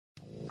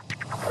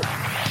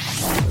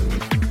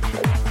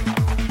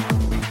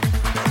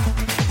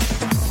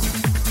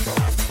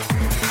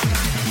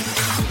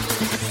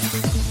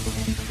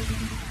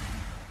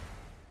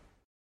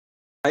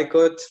Hi,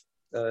 coach.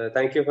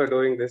 Thank you for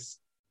doing this.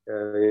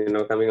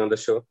 Coming on the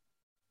show.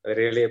 I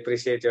really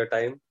appreciate your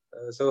time.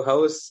 So,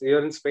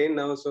 you're in Spain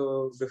now?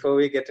 So, before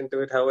we get into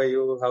it, how are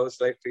you?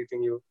 How's life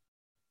treating you?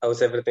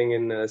 How's everything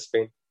in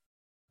Spain?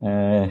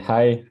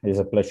 Hi, it's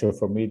a pleasure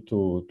for me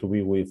to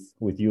be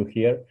with you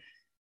here.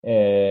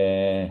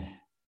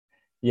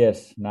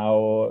 Yes,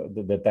 now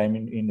the time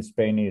in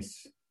Spain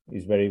is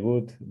very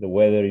good. The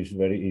weather is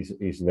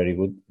very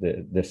good.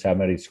 The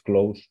summer is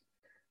close,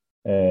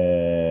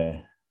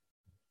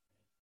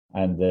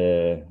 and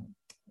the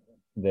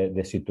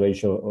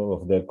situation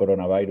of the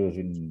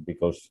coronavirus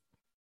because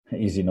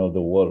is in all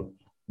the world.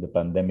 The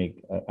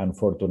pandemic,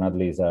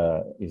 unfortunately, is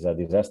a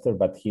disaster.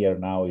 But here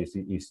now is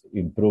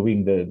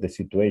improving the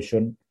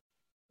situation.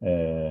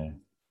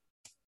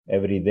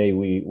 Every day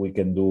we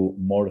can do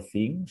more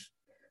things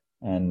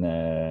and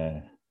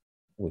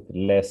with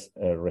less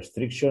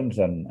restrictions,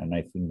 and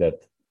I think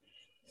that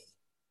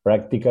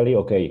practically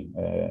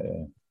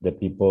the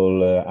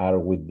people are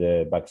with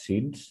the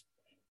vaccines.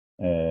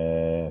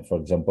 For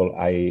example,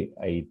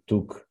 I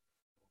took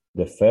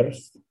the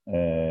first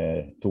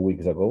 2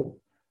 weeks ago,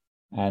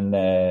 and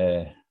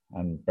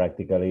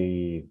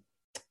practically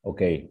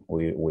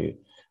we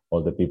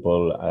all the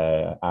people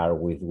are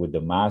with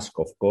the mask,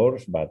 of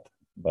course, but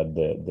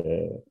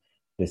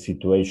the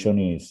situation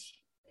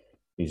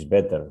is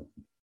better.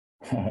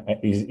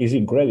 is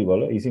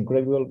incredible. It's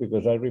incredible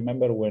because I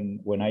remember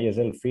when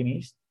ISL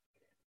finished,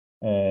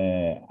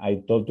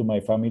 I told to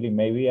my family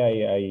maybe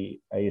I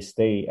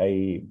stay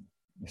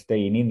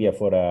in India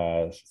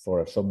for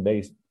some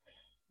days,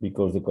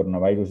 because the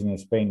coronavirus in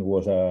Spain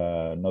was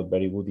not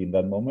very good in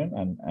that moment,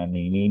 and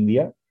in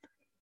India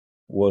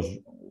was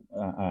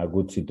a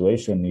good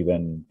situation.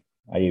 Even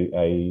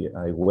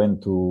I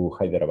went to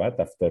Hyderabad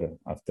after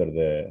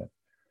the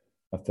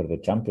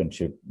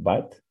championship,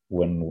 but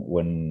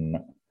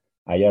when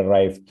I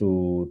arrived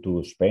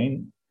to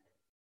Spain,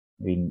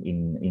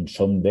 in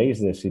some days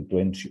the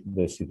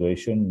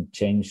situation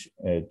changed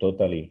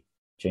totally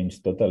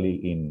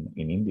in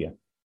India.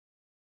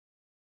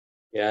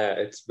 Yeah,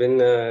 it's been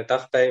a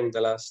tough time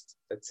the last,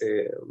 let's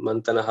say,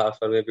 month and a half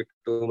or maybe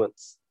 2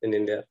 months in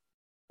India.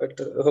 But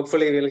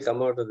hopefully we'll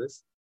come out of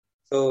this.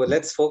 So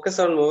let's focus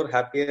on more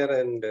happier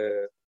and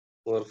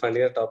more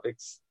funnier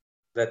topics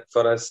that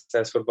for us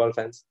as football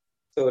fans.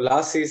 So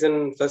last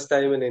season, first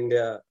time in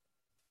India,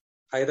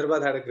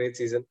 Hyderabad had a great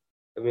season.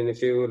 I mean,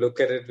 if you look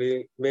at it,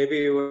 maybe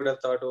you would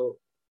have thought, oh,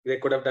 they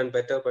could have done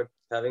better. But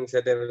having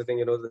said everything,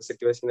 the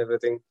situation,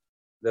 everything,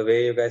 the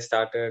way you guys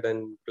started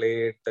and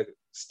played, the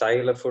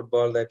style of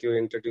football that you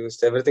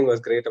introduced, everything was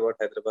great about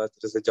Hyderabad.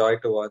 It was a joy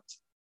to watch.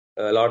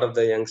 A lot of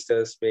the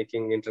youngsters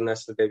making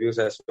international debuts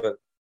as well.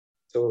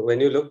 So when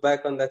you look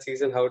back on that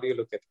season, how do you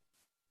look at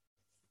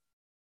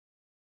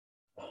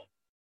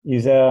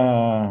it?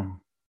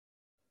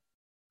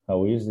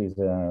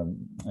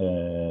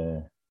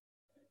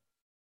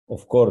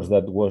 Of course,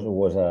 that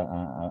was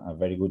a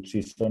very good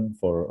season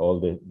for all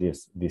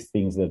these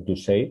things that you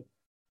say,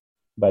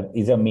 but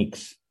it's a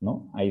mix,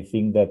 no? I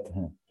think that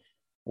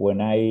when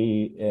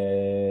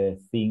I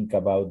think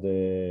about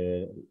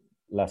the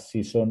last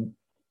season,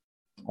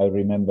 I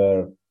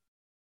remember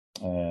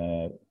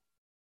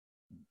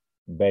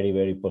very,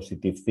 very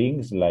positive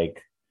things,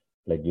 like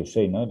you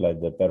say, no, like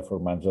the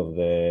performance of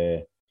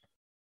the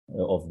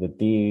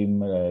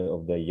team,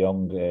 of the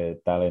young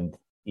talent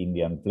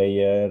Indian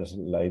players,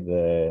 like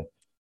the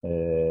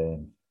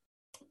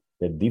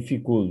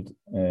difficult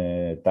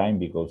time,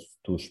 because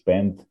to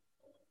spend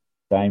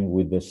time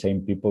with the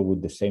same people,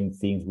 with the same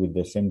things, with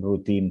the same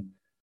routine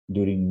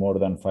during more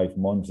than 5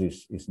 months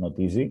is not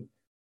easy.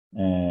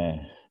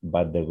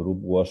 But the group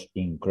was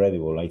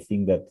incredible. I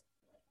think that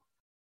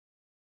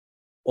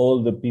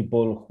all the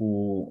people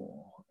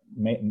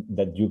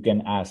that you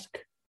can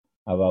ask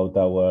about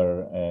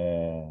our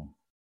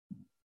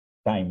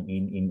time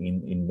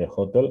in the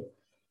hotel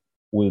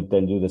will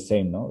tell you the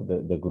same. No,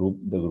 the group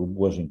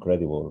was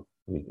incredible,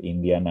 with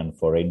Indian and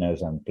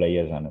foreigners and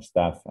players and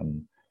staff,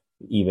 and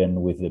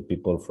even with the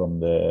people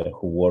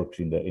who works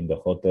in the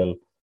hotel.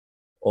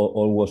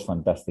 All was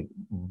fantastic.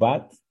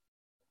 But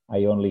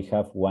I only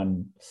have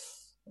one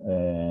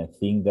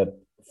thing that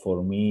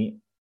for me,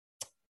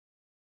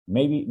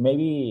 maybe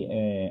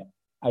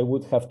I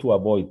would have to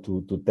avoid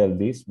to tell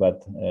this,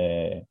 but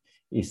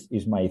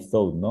is my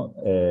thought. No,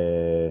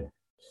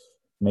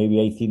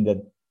 maybe I think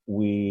that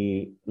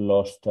we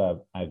lost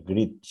a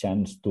great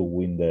chance to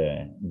win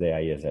the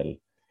ISL,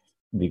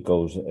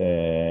 because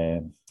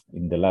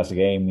in the last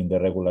game in the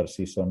regular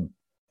season,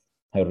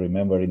 I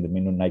remember in the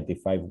minute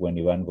 95 when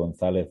Ivan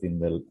Gonzalez in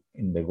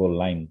the goal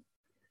line,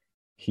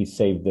 he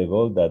saved the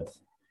goal. That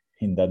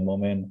in that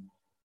moment,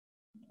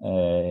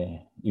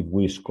 if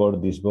we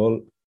scored this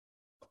goal,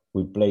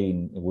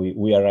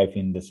 we arrive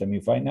in the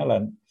semi-final,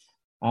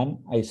 and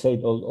I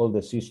said all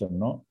the season.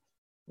 No,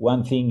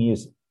 one thing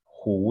is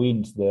who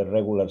wins the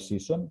regular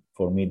season.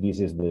 For me, this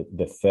is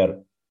the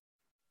fair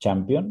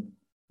champion.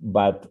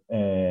 But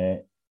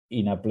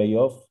in a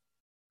playoff,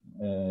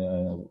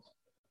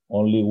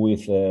 only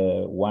with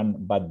one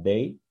bad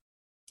day,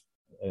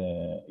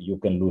 you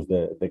can lose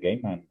the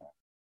game,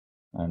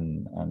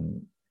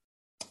 and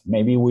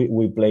maybe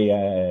we play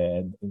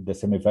the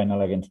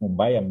semifinal against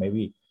Mumbai, and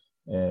maybe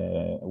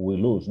we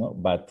lose, no?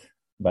 But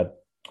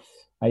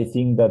I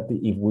think that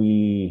if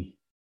we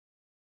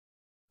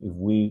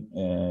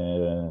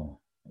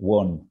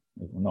won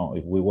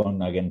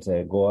against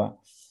Goa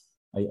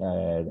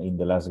in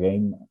the last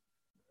game,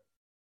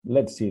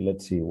 let's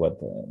see what.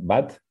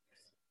 But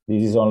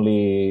this is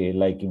only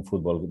like in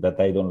football that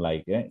I don't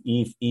like.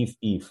 If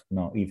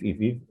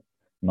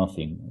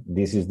nothing.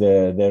 This is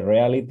the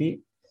reality.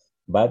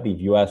 But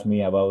if you ask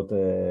me about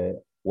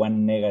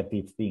one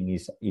negative thing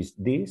is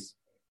this,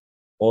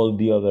 all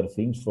the other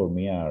things for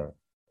me are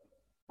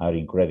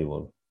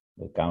incredible.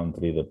 The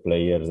country, the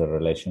players, the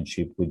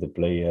relationship with the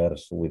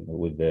players,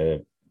 with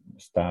the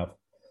staff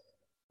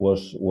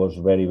was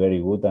very, very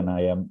good, and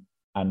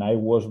I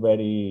was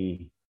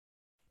very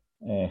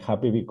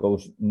happy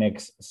because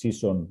next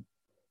season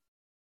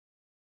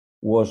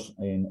was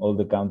in all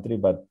the country,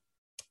 but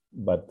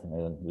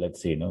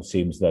let's see. No,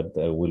 seems that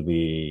will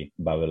be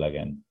bubble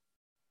again.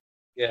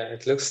 Yeah,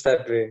 it looks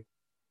that way.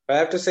 I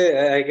have to say,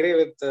 I agree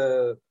with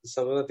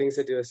some of the things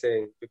that you were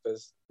saying,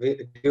 because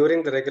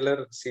during the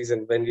regular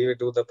season, when we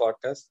do the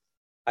podcast,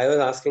 I was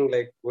asking,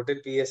 like, would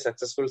it be a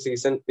successful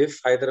season if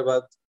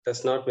Hyderabad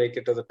does not make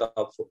it to the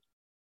top 4?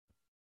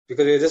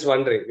 Because we were just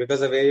wondering,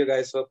 because the way you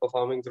guys were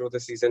performing through the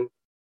season,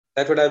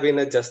 that would have been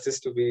a justice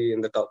to be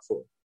in the top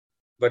 4.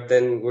 But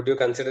then would you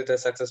consider it a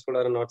successful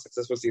or a not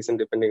successful season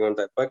depending on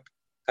that? But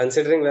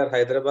considering where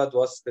Hyderabad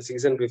was the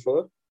season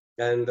before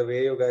and the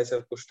way you guys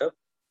have pushed up,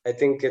 I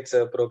think it's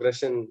a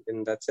progression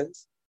in that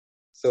sense.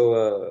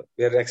 So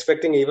we are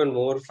expecting even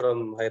more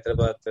from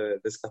Hyderabad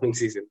this coming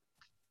season.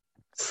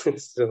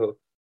 So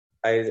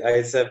I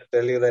just have to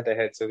tell you that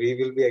ahead. So we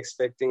will be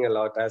expecting a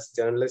lot as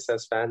journalists,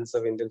 as fans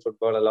of Indian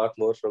football, a lot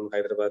more from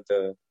Hyderabad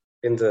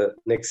in the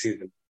next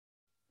season.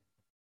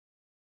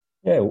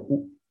 Yeah,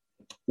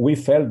 we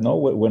felt, no,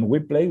 when we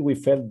played, we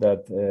felt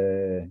that,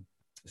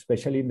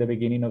 especially in the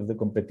beginning of the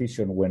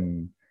competition,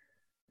 when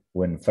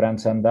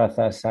Franz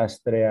Andaza,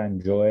 Sastre,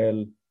 and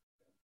Joel,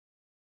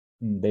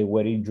 they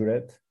were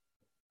injured,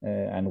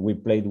 and we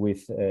played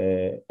with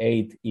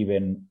 8,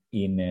 even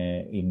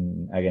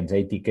in against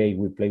ATK,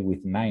 we played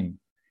with 9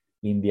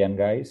 Indian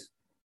guys.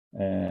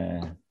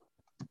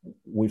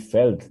 We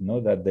felt, no,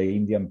 that the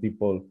Indian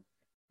people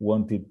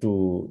wanted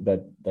to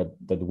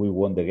that we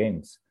won the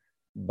games,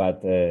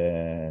 but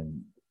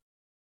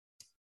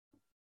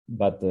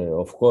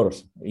of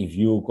course, if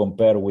you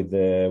compare with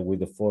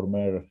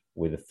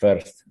the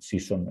first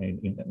season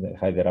in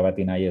Hyderabad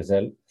in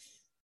ISL,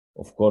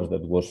 of course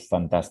that was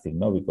fantastic,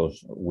 no,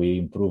 because we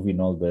improved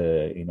in all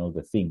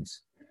the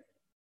things.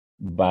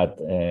 But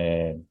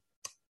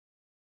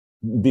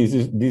this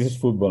is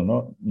football,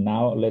 no.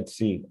 Now let's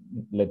see.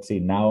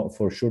 Now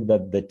for sure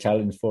that the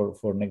challenge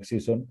for next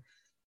season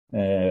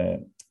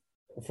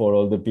for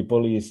all the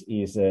people is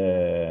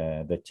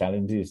the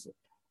challenge is.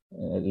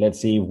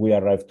 Let's see if we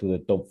arrive to the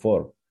top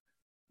 4.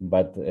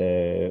 But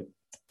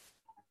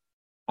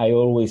I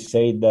always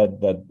say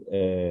that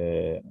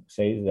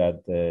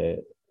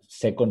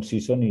second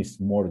season is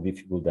more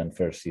difficult than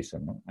first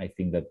season. No? I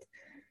think that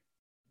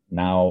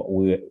now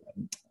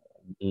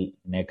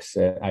next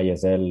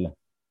ISL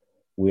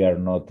we are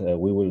not a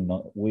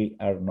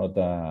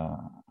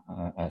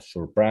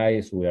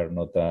surprise. We are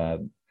not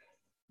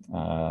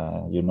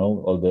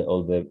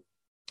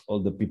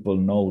all the people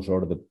knows,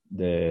 or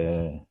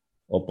the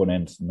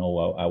opponents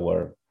know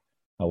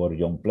our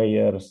young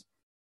players,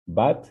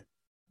 but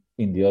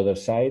in the other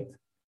side,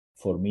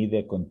 for me,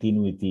 the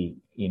continuity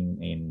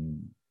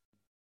in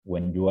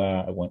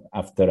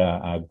after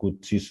a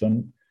good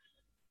season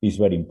is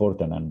very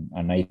important,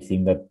 and I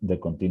think that the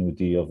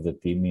continuity of the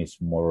team is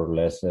more or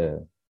less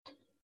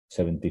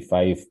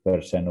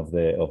 75% of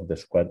the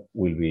squad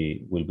will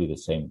be the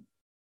same.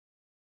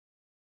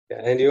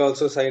 Yeah, and you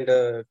also signed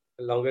a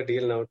longer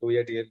deal now,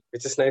 2-year deal,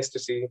 which is nice to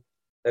see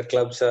that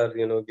clubs are,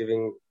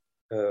 giving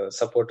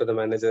support to the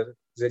manager.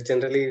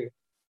 Generally,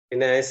 in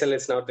ISL,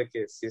 it's not the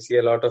case. You see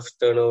a lot of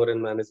turnover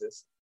in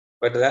managers,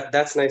 but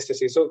that's nice to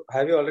see. So,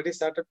 have you already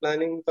started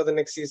planning for the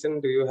next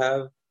season? Do you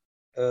have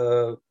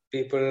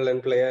people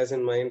and players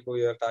in mind who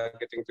you are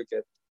targeting to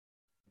get?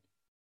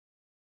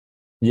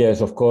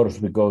 Yes, of course,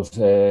 because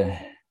there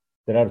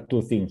are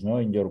 2 things, no,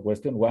 in your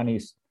question. One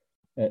is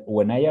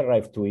when I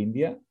arrived to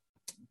India,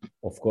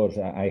 of course,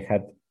 I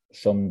had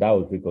some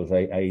doubt because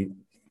I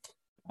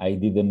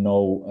didn't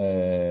know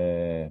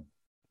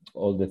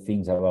all the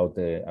things about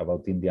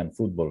Indian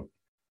football,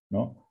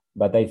 no.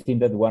 But I think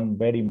that one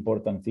very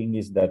important thing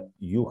is that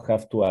you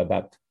have to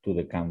adapt to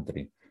the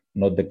country,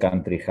 not the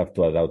country have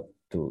to adapt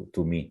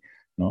to me,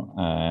 no.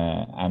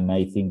 And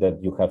I think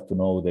that you have to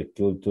know the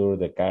culture,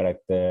 the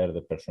character,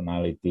 the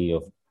personality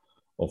of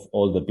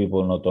all the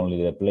people, not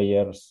only the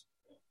players.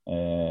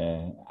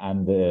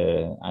 And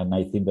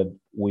I think that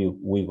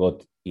we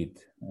got it.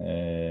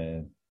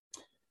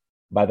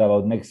 But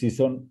about next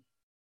season,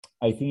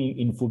 I think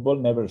in football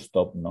never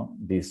stop, no.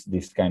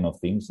 This kind of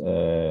things.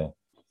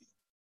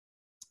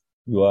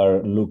 you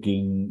are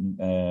looking,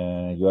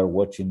 you are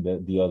watching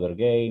the other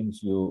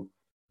games, you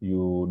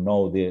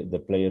know the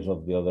players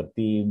of the other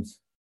teams,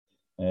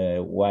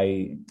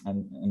 why,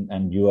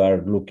 and you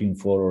are looking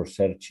for or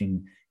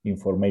searching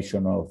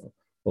information of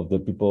the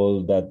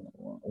people that,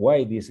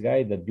 why this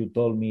guy that you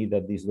told me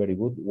that is very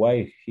good,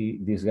 why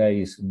this guy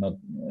is not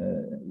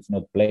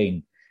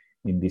playing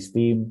in this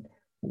team,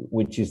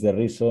 which is the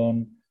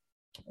reason.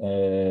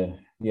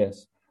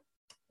 Yes,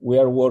 we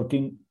are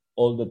working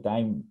all the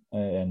time,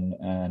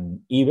 and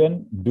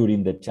even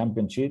during the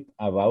championship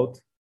about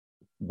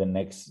the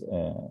next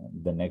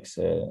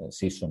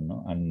season,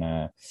 no?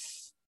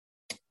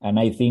 And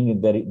I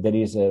think there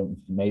is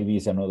maybe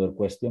it's another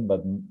question,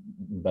 but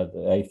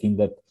I think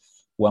that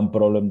one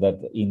problem that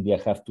India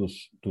have to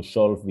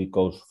solve,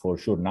 because for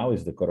sure now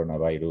is the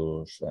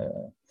coronavirus.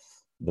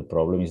 The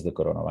problem is the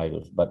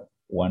coronavirus, but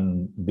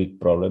one big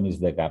problem is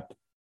the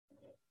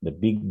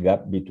big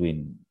gap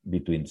between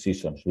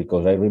seasons.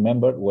 Because I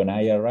remember when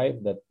I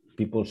arrived that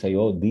people say,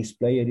 "Oh, this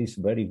player is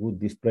very good.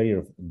 This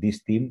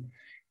team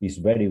is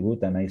very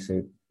good," and I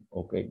say,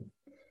 "Okay,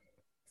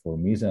 for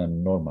me, it's a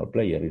normal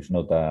player. It's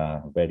not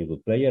a very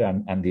good player,"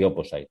 and the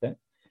opposite.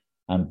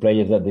 And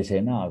players that they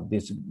say, "No,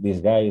 this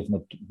guy is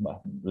not.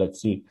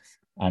 Let's see."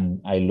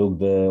 And I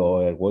look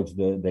or I watch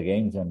the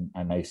games, and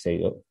I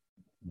say, "Oh,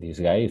 this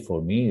guy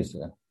for me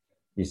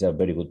is a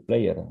very good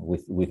player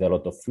with a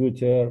lot of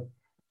future."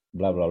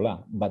 Blah blah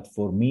blah. But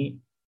for me,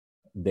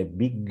 the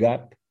big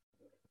gap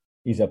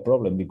is a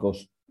problem,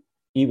 because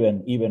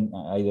even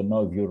I don't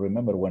know if you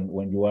remember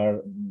when you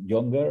are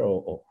younger,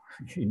 or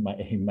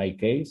in my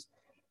case,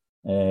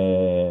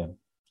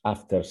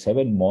 after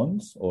 7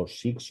 months or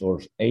 6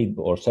 or 8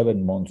 or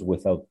 7 months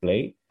without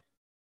play,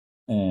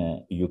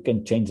 you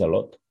can change a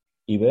lot,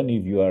 even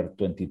if you are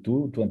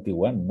 22,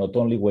 21, not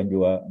only when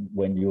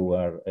you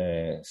are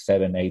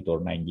 7, 8 or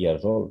 9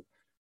 years old.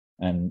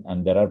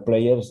 And there are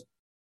players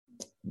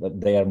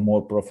that they are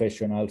more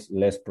professionals,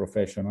 less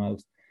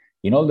professionals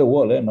in all the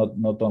world,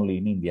 not only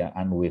in India,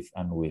 and with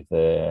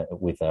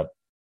a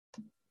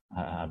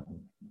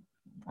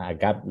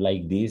gap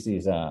like this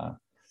is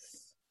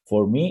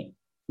for me,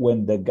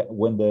 when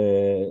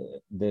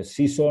the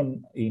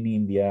season in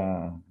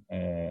India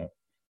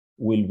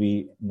will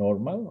be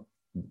normal,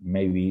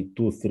 maybe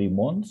 2-3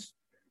 months,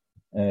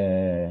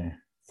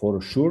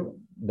 for sure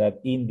that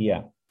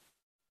India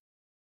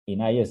in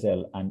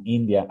ISL and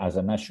India as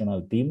a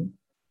national team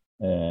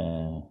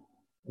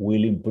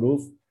will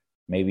improve.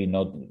 Maybe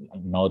not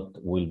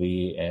will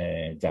be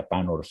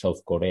Japan or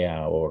South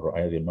Korea or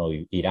I don't know,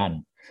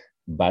 Iran,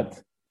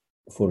 but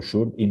for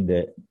sure in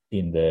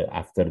the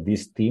after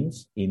these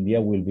teams, India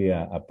will be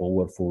a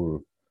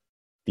powerful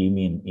team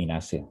in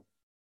Asia.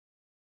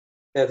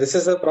 Yeah, this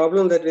is a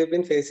problem that we've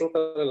been facing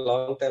for a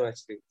long time,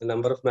 actually. The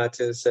number of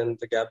matches and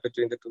the gap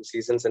between the two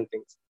seasons and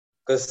things.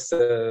 Because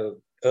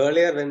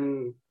earlier,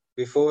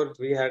 before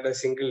we had a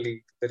single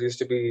league, there used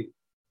to be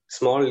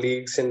small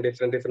leagues in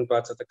different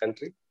parts of the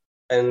country,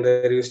 and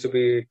there used to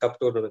be cup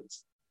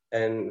tournaments,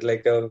 and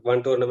like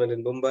one tournament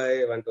in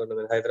Mumbai, one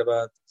tournament in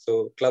Hyderabad.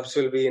 So clubs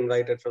will be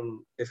invited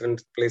from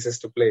different places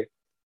to play.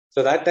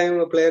 So that time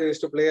a player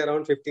used to play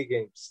around 50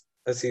 games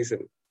a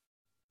season.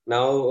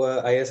 Now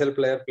ISL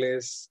player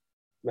plays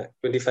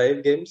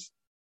 25 games.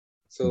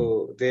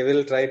 So they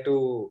will try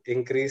to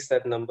increase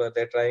that number.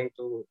 They're trying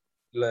to,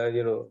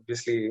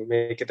 obviously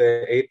make it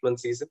a 8-month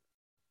season.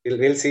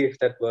 We'll see if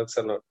that works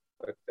or not.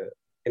 But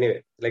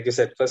anyway, like you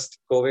said, first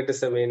COVID is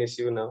the main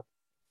issue now.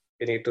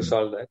 We need to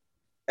solve that.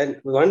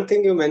 And one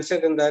thing you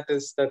mentioned in that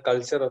is the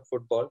culture of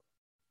football.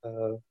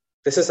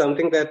 This is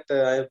something that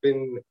I've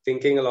been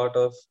thinking a lot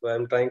of.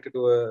 I'm trying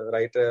to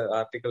write an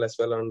article as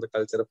well on the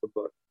culture of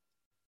football.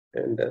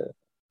 And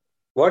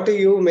what do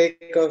you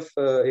make of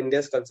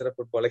India's culture of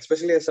football,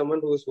 especially as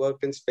someone who's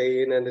worked in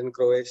Spain and in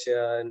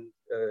Croatia and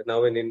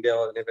now in India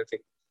and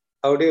everything?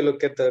 How do you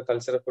look at the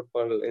culture of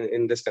football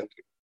in this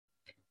country?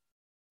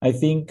 I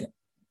think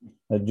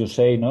that you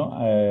say,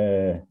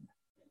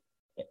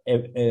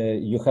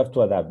 you have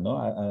to adapt,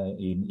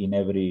 in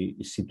every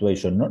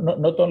situation.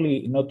 Not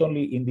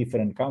only in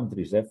different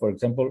countries. For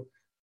example,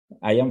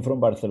 I am from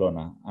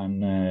Barcelona,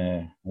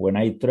 and when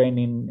I train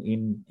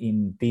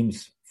in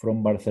teams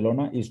from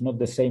Barcelona, it's not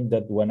the same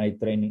that when I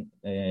train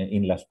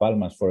in Las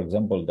Palmas, for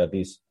example, that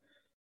is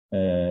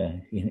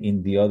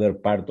in the other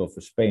part of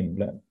Spain.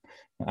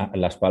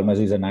 Las Palmas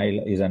is an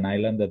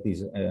island that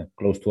is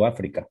close to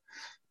Africa.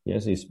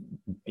 Yes,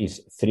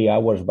 it's 3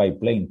 hours by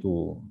plane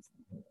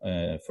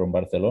from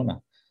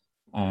Barcelona.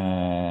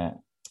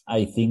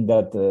 I think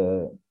that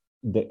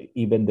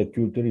even the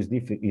culture is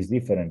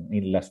different.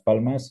 In Las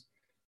Palmas,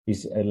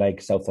 it's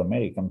like South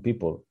American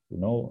people,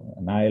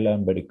 an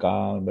island, very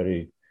calm,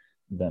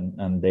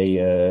 and they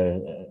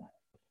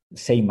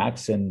same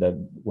accent that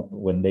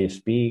when they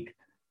speak.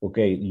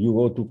 Okay, you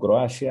go to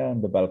Croatia,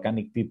 and the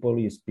Balkanic people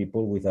is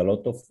people with a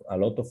lot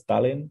of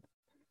talent,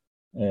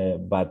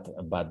 but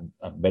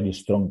a very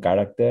strong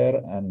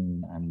character,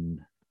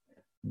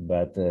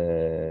 but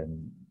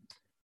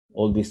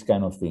all these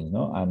kind of things,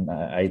 no. And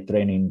I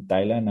train in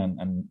Thailand,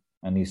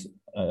 and it's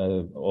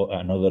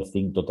another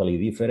thing totally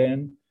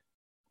different.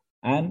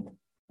 And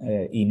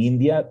in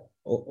India,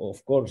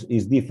 of course,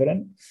 is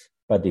different.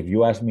 But if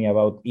you ask me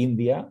about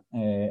India,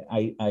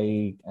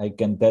 I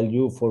can tell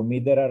you, for me,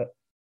 there are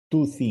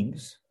two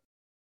things,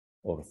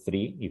 or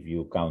three, if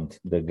you count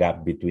the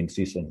gap between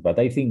seasons. But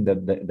I think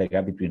that the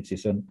gap between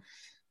seasons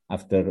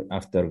after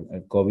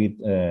COVID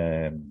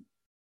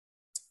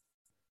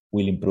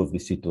will improve the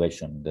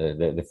situation.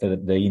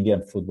 The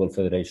Indian Football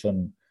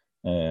Federation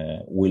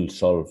will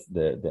solve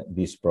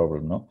this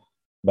problem, no?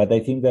 But I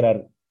think there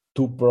are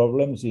two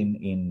problems in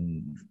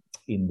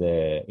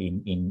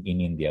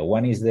India.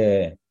 One is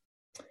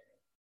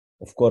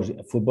of course,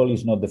 football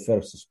is not the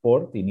first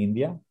sport in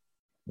India,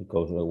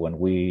 because when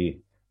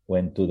we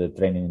went to the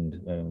training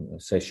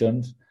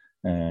sessions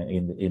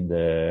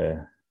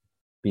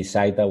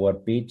beside our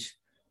pitch,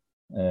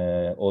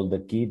 all the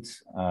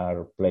kids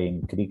are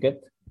playing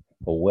cricket,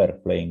 or were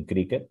playing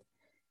cricket.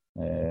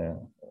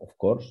 Of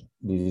course,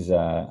 this is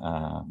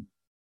a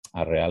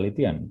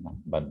reality,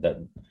 but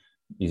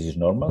this is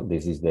normal.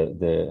 This is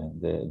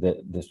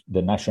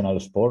the national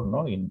sport,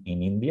 no, in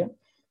India.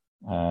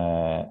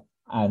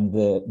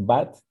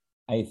 But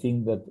I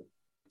think that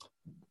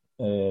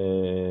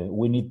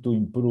we need to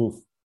improve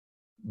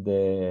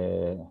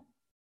the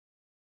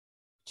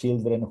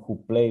children who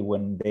play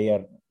when they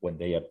are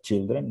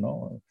children,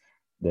 no,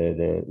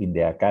 in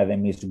the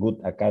academies,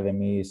 good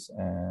academies.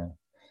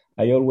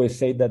 I always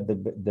say that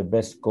the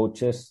best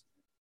coaches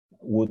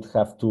would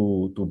have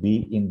to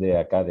be in the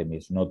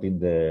academies, not in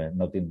the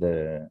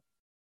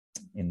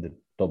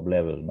top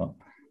level, no,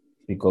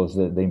 because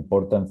the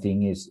important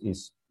thing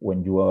is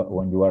when you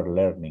are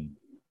learning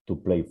to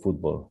play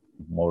football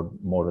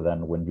more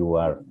than when you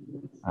are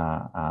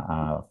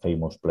a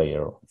famous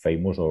player,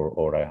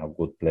 or a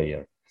good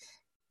player.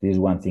 This is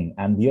one thing,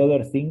 and the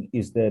other thing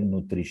is the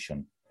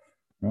nutrition.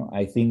 No,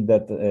 I think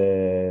that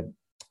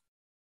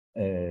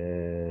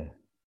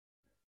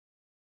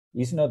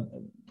it's not.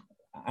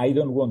 I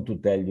don't want to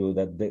tell you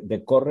that the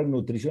correct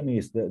nutrition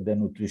is the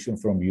nutrition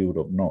from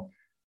Europe. No,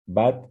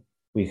 but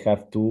we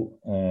have to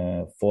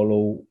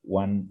follow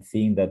one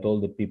thing that all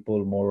the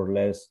people more or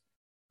less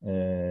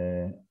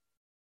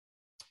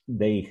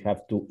they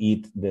have to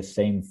eat the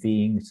same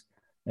things.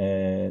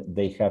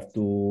 They have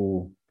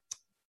to,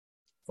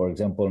 for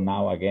example,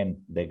 now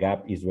again, the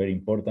gap is very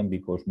important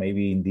because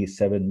maybe in these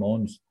 7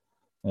 months,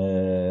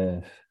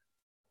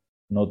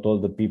 not all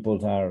the people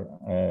are.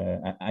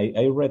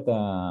 I read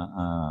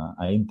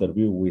an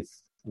interview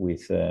with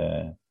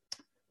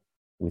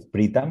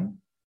Pritam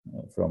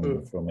from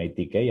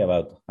ATK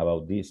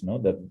about this, no,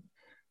 that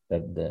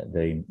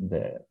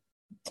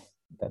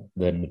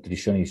the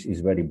nutrition is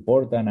very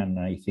important, and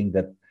I think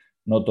that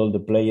not all the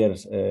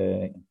players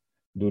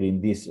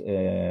during this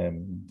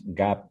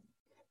gap,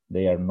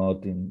 they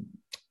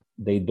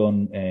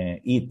don't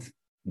eat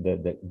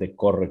the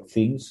correct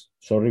things.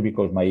 Sorry,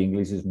 because my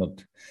English is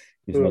not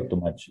too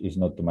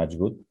much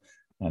good,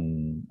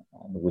 and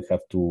we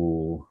have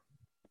to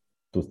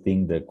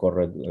think the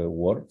correct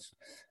words.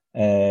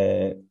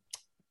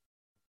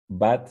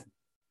 But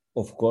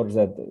of course,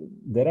 that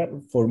there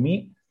are, for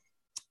me,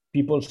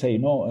 people say,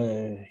 no,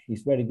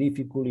 it's very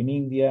difficult in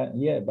India.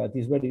 Yeah, but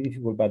it's very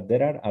difficult. But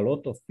there are a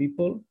lot of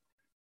people,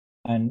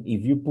 and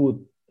if you put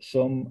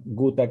some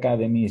good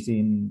academies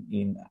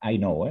in I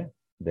know,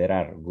 there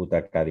are good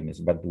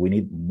academies, but we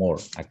need more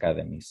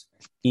academies,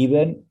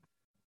 even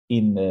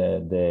in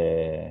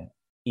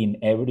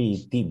every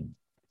team.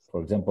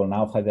 For example,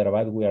 now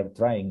Hyderabad, we are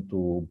trying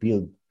to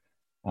build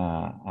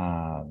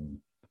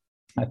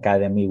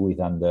academy with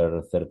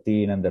under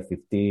 13, under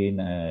 15,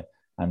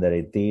 under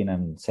 18,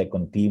 and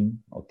second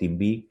team or team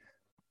B.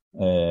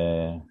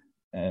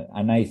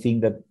 And I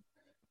think that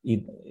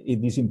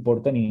it is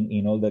important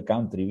in all the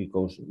country,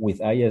 because with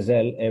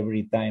ISL,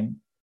 every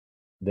time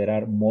there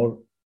are more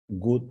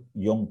good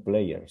young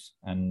players,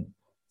 and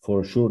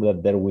for sure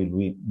that there will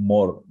be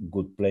more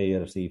good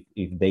players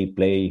if they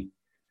play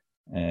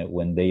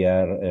when they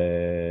are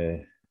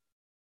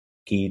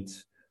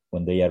kids,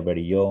 when they are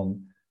very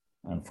young,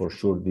 and for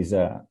sure this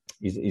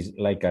is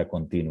like a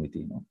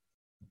continuity, no?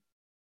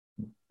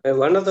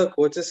 One of the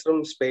coaches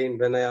from Spain,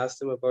 when I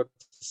asked him about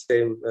the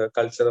same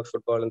culture of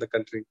football in the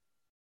country,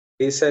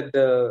 he said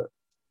the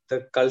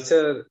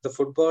culture, the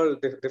football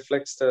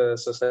reflects the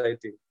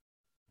society.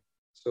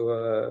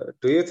 So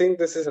do you think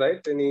this is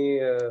right? Any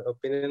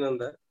opinion on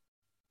that?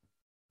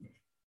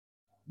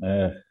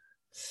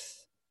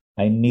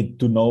 I need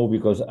to know,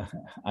 because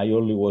I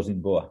only was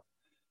in Goa.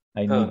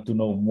 I need to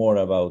know more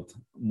about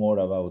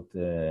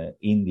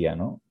India,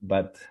 no?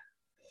 But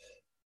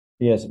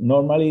yes,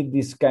 normally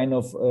this kind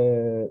of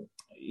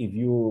if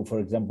you, for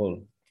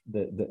example,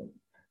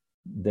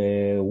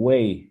 the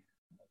way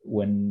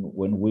when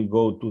we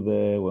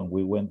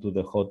went to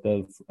the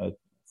hotel,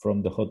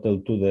 from the hotel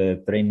to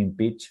the training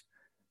pitch,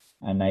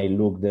 and I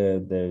looked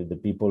the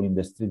people in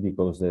the street,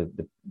 because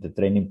the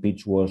training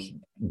pitch was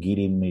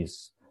getting me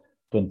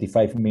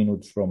 25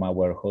 minutes from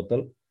our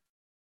hotel,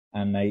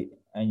 and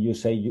you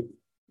say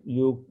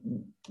you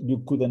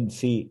couldn't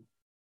see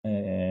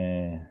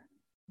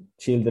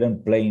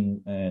children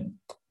playing,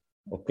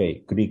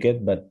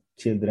 cricket, but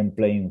children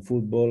playing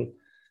football.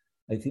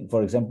 I think,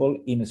 for example,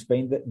 in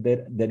Spain,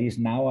 there is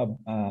now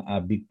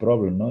a big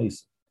problem. No,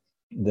 is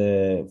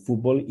the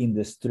football in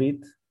the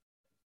street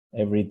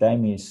every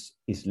time is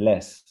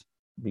less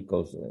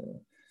because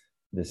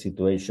the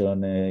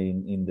situation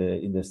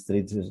in the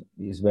streets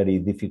is very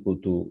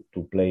difficult to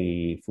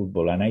play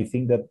football. And I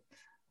think that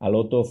a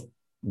lot of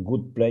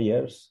good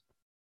players,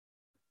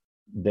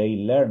 they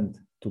learned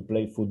to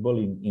play football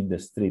in the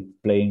street,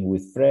 playing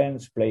with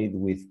friends, played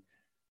with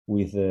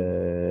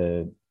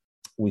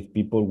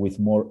people with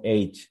more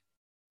age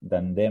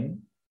than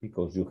them,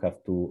 because you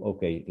have to,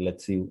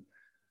 let's see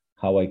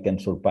how I can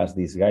surpass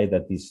this guy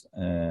that is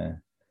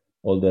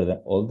older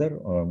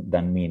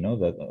than me, no,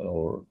 that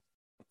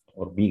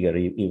or bigger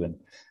even.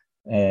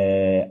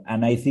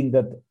 And I think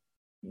that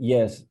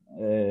yes,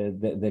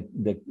 the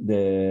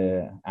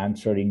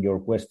answering your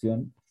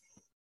question,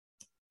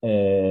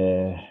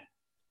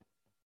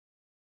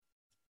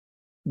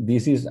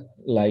 this is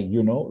like,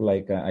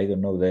 I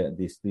don't know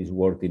this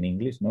word in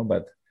English, no,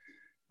 but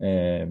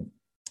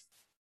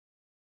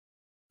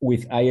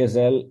with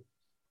ISL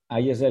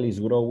is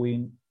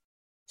growing.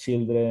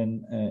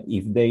 Children,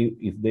 if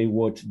they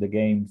watch the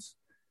games,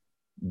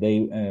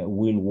 they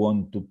will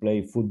want to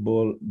play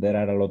football. There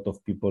are a lot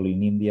of people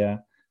in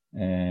India,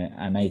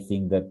 and I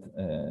think that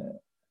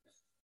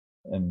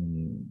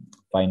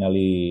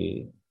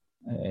finally,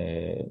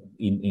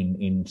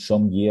 in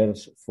some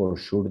years, for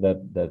sure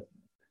that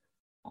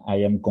I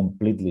am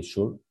completely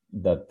sure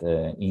that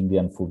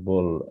Indian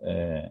football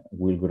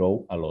will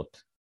grow a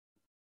lot.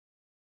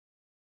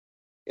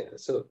 Yeah,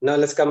 so now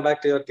let's come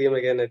back to your team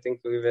again. I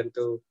think we went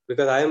to,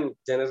 because I am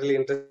generally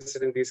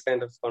interested in these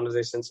kind of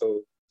conversations,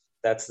 so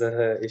that's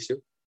the issue.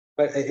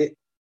 But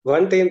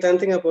one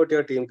thing about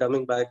your team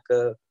coming back,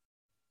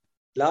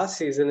 last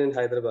season in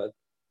Hyderabad,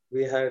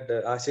 we had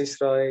Ashish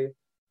Roy,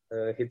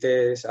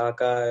 Hitesh,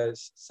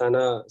 Akash,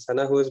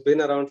 Sana, who has been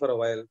around for a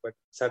while, but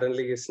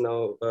suddenly is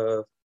now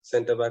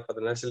centre back for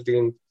the national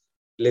team,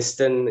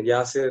 Liston,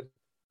 Yasir.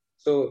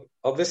 So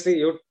obviously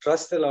you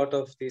trust a lot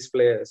of these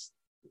players,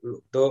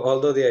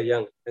 although they are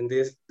young, and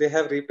they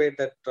have repaid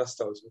that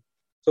trust also.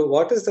 So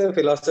what is the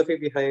philosophy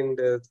behind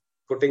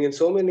putting in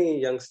so many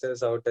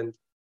youngsters out and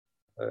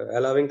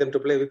allowing them to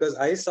play? Because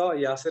I saw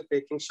Yasir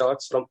taking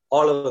shots from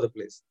all over the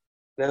place.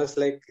 And I was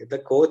like, the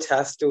coach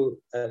has to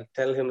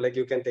tell him, like,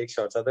 you can take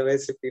shots.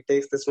 Otherwise, if he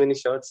takes this many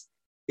shots,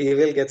 he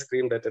will get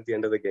screamed at the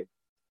end of the game.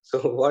 So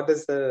what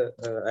is the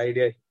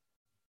idea?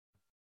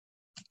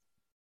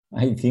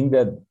 I think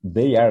that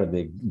they are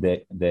the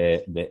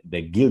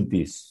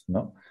guilties,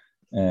 no?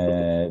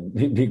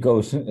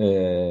 Because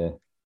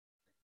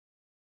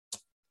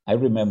I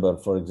remember,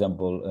 for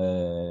example,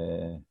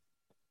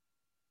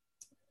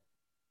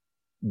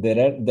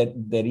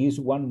 there is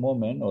one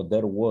moment, or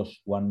there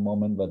was one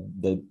moment, but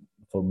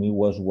for me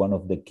was one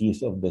of the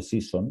keys of the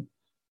season.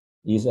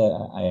 Is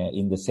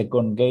in the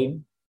second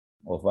game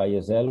of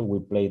ISL, we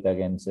played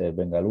against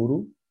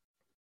Bengaluru.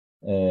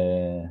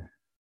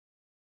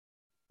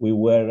 We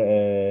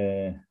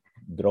were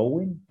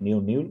drawing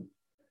 0-0.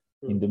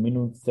 In the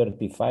minute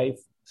 35,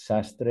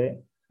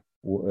 Sastre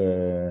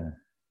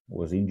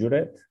was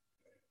injured.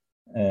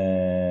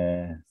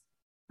 And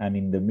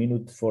in the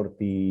minute Joel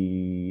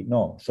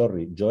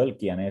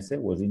Chianese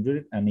was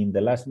injured. And in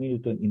the last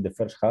minute, in the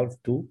first half,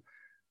 too,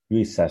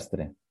 Luis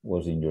Sastre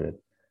was injured.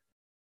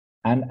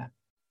 And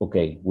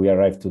we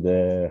arrived to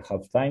the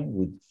halftime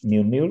with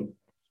 0-0.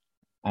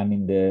 And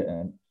in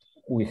the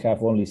we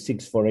have only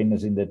 6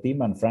 foreigners in the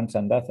team, and Franz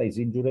Andaza is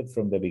injured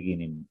from the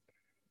beginning.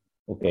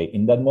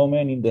 In that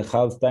moment, in the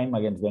halftime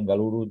against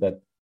Bengaluru,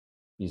 that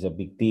is a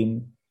big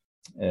team,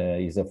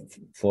 is a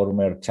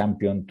former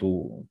champion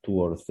 2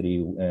 or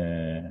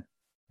 3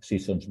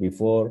 seasons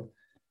before,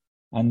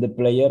 and the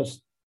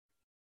players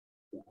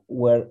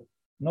were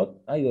not,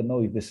 I don't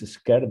know if this is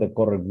scared the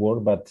correct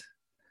word, but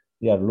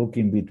they are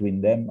looking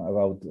between them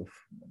about,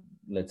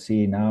 let's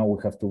see, now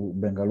we have to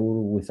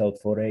Bengaluru without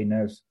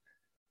foreigners.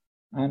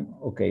 And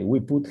we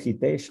put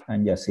Hitesh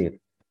and Yasir.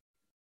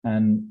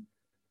 And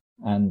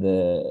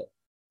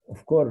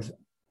of course,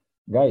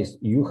 guys,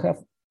 you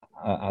have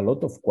a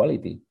lot of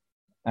quality.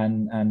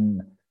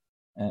 And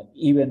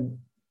even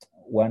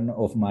one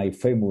of my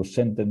famous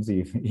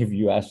sentences, if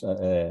you ask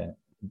the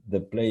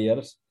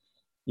players,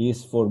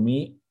 is, for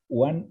me,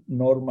 one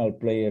normal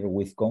player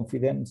with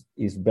confidence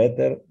is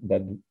better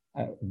than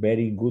a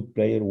very good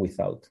player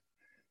without.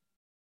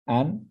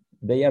 And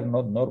they are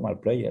not normal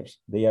players.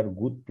 They are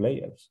good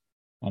players.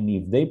 And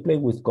if they play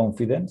with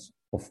confidence,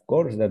 of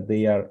course that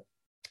they are,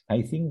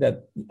 I think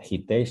that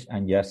Hitesh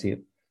and Yasir,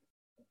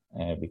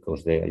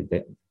 because they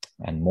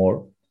and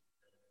more,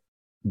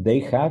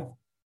 they have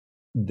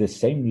the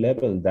same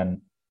level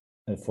than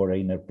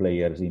foreigner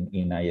players in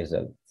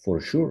ISL, for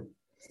sure.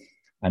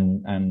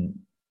 And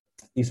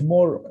it's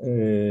more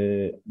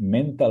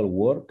mental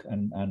work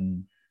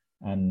and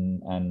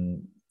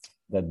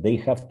that they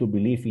have to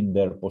believe in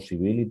their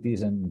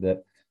possibilities, and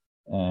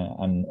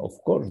And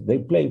of course, they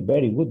play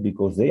very good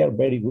because they are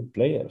very good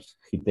players.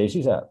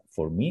 Hitesh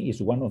for me,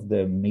 is one of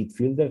the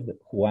midfielders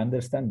who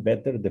understand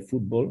better the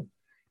football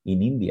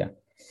in India.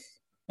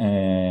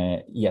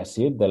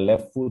 Yasir, the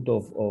left foot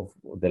of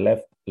the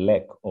left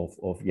leg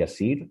of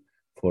Yasir,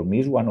 for me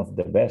is one of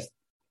the best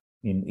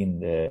in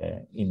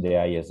the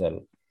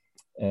ISL.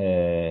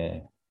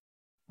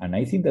 And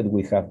I think that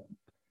we have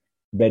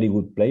very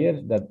good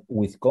players that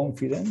with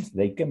confidence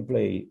they can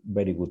play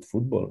very good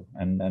football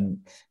and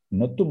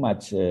not too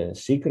much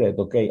secret.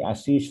 Okay,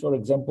 Ashish, for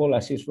example,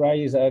 Ashish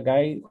Rai is a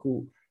guy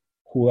who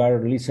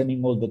are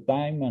listening all the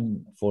time,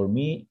 and for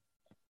me,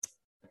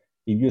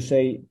 if you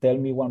say, tell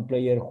me one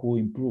player who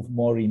improved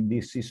more in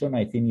this season,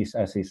 I think it's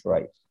Ashish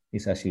Rai.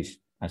 It's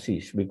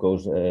Ashish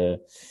because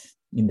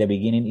in the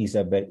beginning he's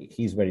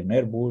very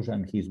nervous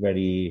and he's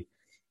very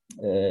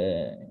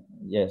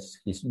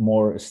he's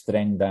more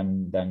strength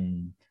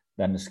than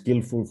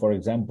skillful, for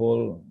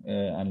example,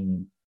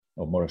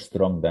 or more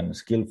strong than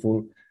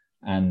skillful.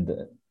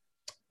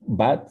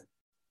 But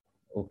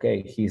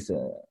okay, he's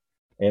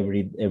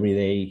every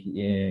day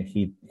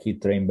he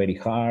trained very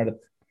hard.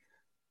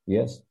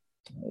 Yes,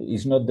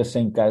 it's not the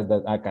same case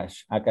that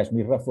Akash. Akash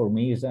Mirra for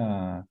me is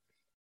I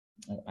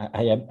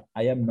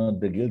am not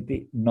the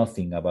guilty.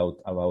 Nothing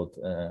about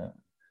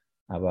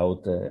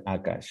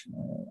Akash.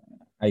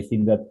 I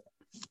think that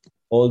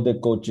all the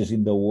coaches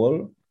in the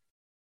world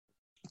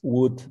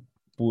would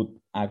put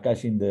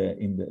Akash in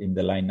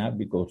the lineup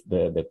because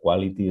the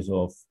qualities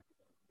of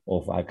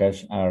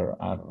Akash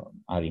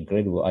are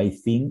incredible. I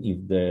think if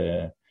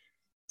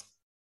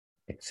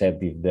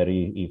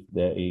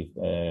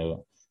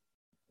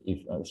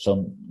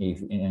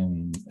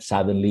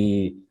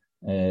suddenly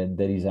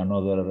there is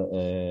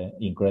another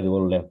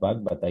incredible left back,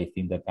 but I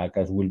think that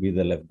Akash will be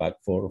the left back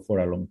for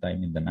a long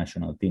time in the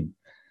national team.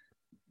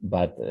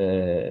 But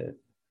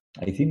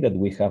I think that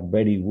we have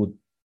very good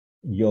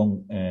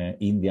young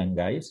Indian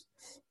guys,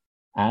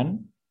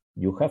 and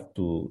you have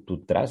to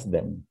trust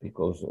them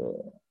because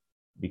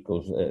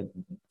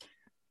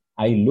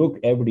I look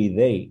every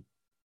day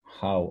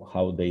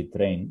how they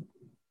train,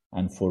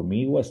 and for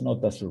me it was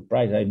not a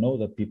surprise. I know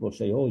that people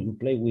say, "Oh, you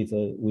play with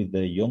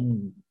the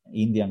young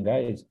Indian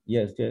guys."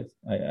 Yes,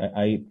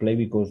 I play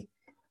because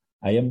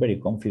I am very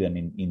confident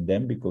in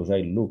them because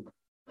I look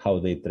how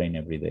they train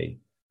every day.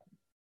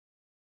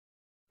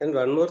 And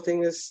one more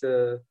thing is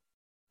the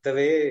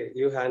way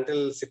you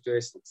handle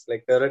situations.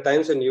 Like there are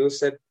times when you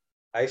said,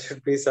 I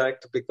should be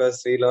sacked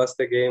because we lost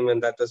the game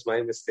and that was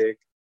my mistake,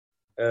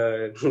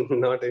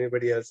 not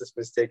anybody else's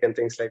mistake and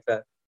things like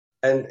that.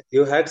 And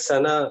you had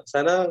Sana.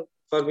 Sana,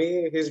 for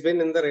me, he's been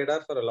in the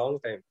radar for a long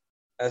time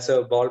as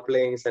a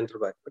ball-playing centre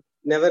back, but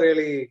never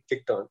really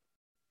kicked on.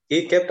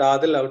 He kept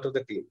Adil out of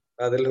the team.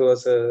 Adil, who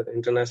was an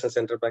international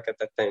centre back at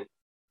that time.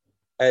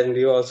 And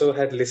you also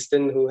had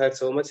Liston, who had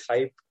so much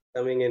hype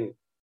coming in.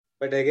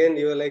 But again,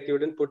 you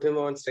didn't put him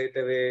on straight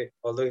away,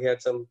 although he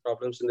had some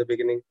problems in the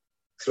beginning.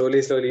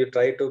 Slowly, you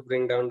tried to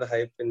bring down the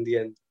hype in the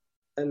end.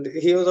 And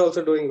he was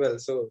also doing well.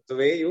 So the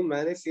way you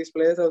manage these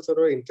players also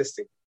very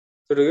interesting.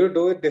 So do you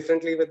do it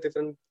differently with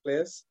different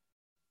players?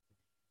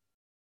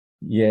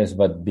 Yes,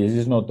 but this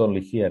is not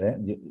only here.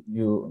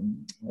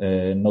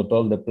 Not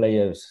all the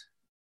players.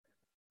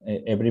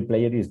 Every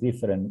player is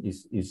different.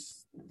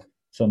 Is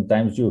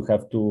sometimes you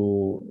have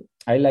to.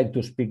 I like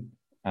to speak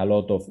a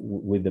lot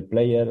with the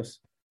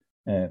players,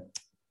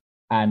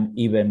 and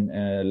even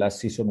last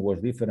season was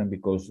different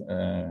because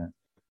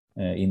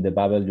in the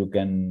bubble you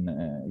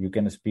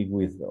can speak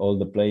with all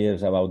the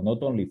players about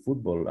not only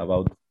football,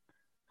 about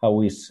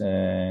how is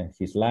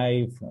his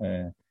life,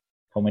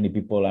 how many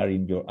people are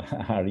in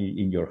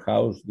your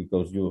house,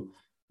 because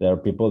there are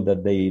people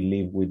that they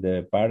live with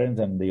the parents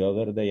and the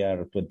other they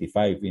are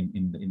 25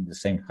 in the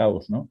same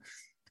house. No,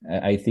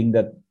 I think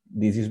that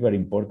this is very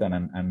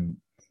important,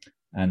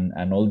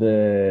 and all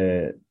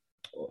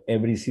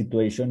every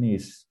situation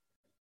is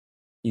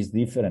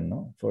different.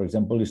 No, for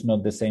example, it's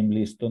not the same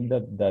Liston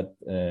that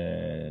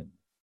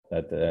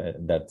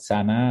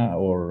Sana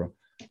or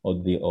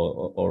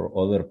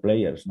other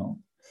players. No,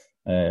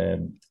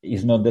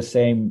 it's not the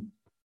same.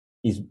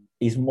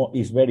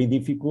 It's very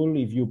difficult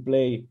if you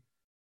play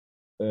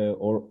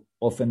or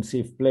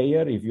offensive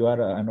player. If you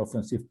are an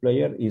offensive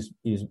player,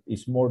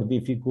 is more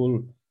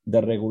difficult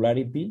the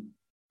regularity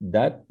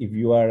that if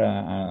you are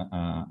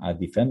a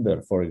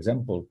defender, for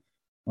example,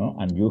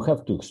 and you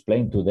have to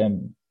explain to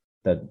them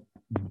that,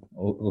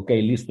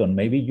 okay, Liston,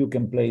 maybe you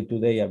can play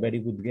today a very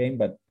good game,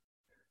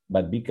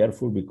 but be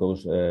careful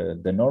because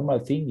the normal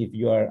thing if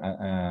you are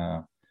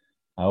an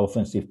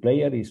offensive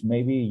player is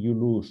maybe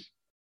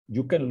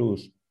you can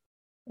lose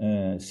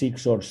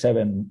 6 or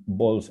 7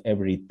 balls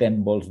every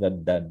 10 balls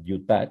that you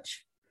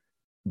touch,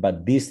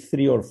 but these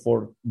 3 or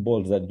 4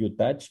 balls that you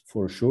touch,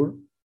 for sure,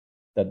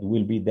 that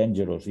will be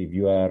dangerous if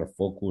you are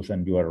focused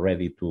and you are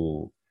ready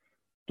to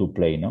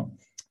play, no?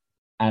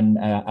 And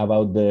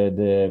about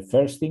the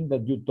first thing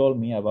that you told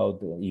me about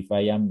if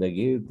I am the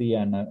guilty,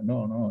 and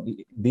no,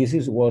 this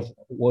was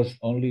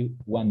only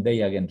one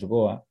day against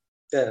Goa.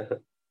 Yeah.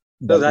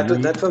 So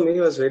that for me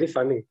was very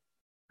funny.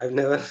 I've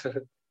never,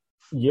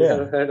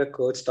 never heard a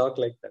coach talk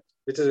like that,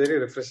 which is very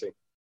refreshing.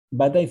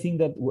 But I think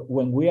that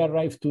when we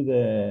arrived to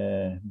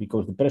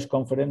because the press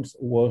conference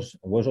was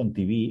on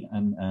TV,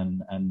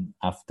 and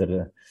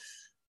after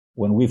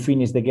when we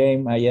finished the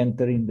game, I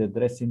entered in the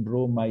dressing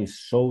room. I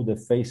saw the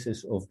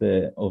faces of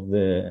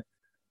the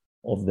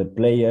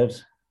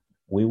players.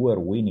 We were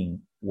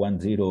winning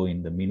 1-0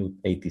 in the minute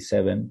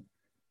 87,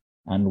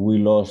 and we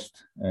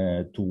lost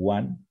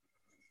 2-1.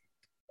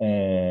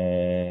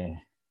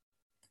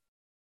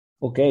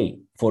 Okay,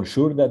 for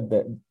sure that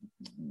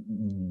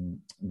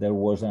there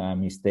was a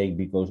mistake,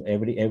 because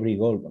every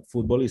goal,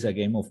 football is a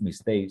game of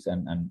mistakes,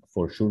 and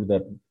for sure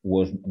that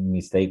was a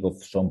mistake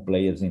of some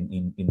players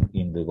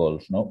in the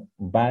goals, no?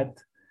 But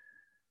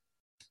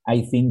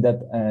I think that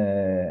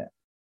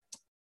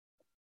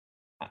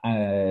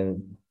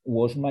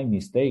was my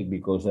mistake,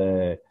 because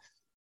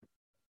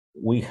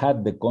we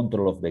had the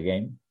control of the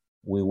game.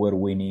 We were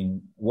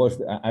winning.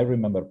 I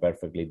remember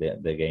perfectly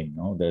the game,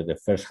 no? The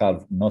first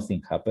half,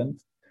 nothing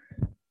happened.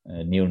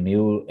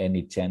 0-0,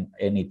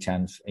 any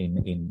chance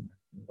in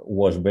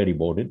was very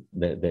boring,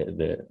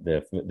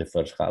 the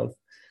first half.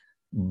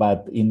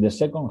 But in the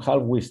second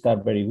half, we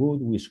start very good.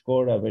 We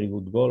scored a very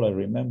good goal. I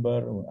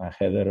remember a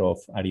header of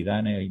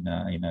Aridane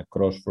in a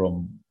cross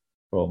from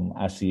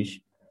Assis,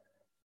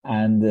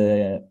 and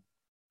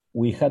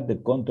we had the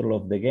control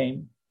of the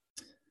game.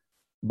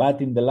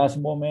 But in the last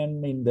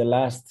moment, in the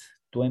last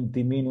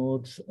 20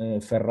 minutes,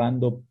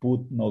 Ferrando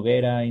put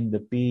Noguera in the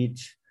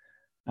pitch,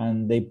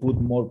 and they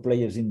put more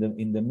players in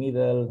the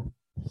middle.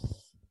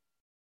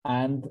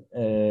 And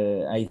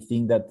I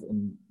think that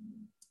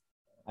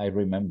I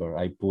remember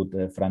I put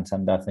Fran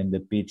Sandaza in the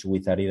pitch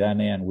with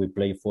Aridane, and we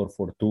play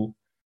 4-4-2.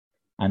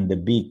 And the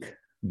big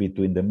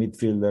between the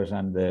midfielders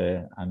and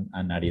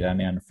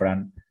Aridane and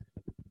Fran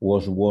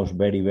was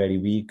very, very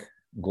big.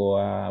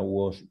 Goa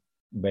was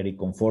very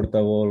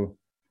comfortable.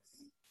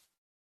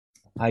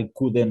 I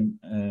couldn't,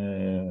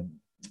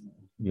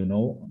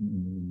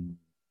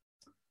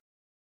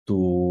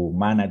 to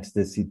manage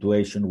the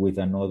situation with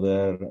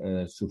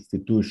another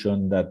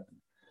substitution. That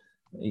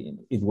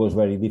it was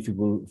very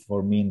difficult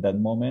for me in that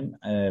moment,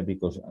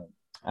 because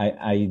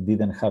I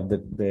didn't have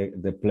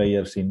the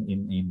players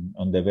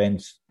on the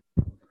bench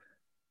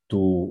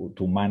to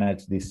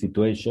manage this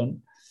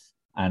situation.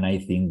 And I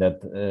think that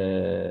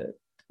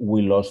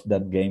we lost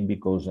that game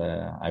because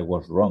I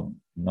was wrong.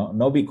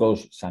 No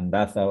because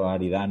Sandaza or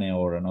Aridane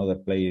or another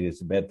player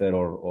is better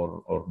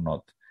or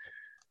not.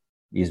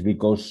 It's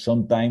because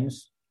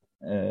sometimes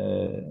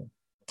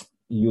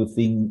you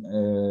think,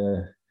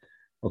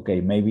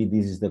 okay, maybe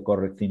this is the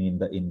correct thing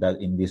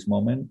in this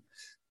moment,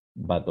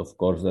 but of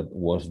course that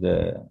was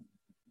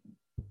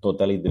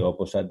totally the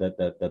opposite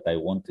that I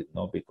wanted,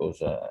 no? Because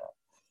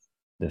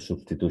the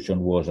substitution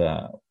was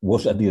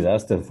a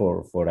disaster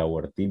for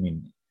our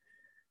team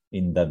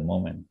in that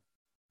moment.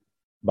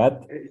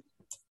 But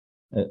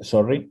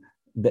sorry,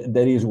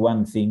 there is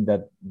one thing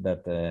that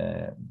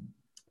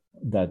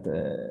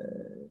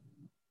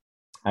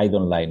I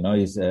don't like. No,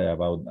 is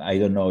about, I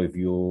don't know if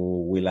you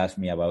will ask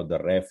me about the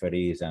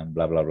referees and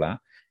blah blah blah,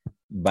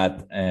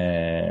 but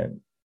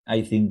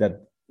I think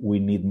that we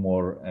need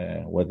more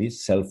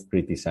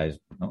self-criticism,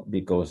 no?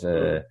 Because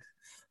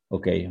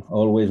okay,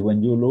 always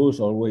when you lose,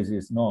 always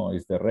it's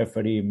the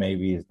referee,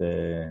 maybe it's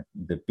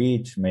the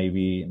pitch,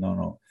 maybe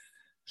no.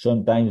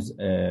 Sometimes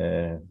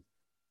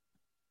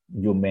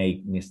you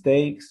make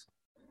mistakes,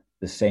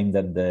 the same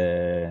that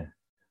the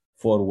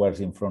forwards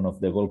in front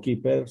of the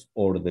goalkeepers,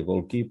 or the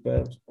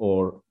goalkeepers,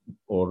 or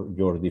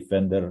your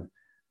defender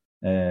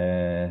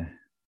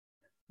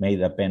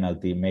made a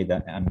penalty, made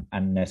an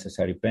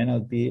unnecessary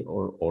penalty,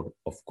 or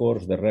of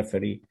course the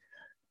referee,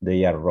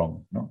 they are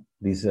wrong. No,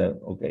 this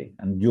okay,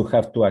 and you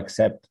have to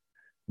accept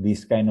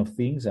these kind of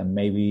things. And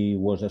maybe it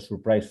was a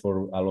surprise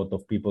for a lot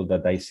of people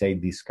that I say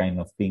these kind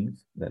of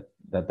things,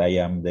 that I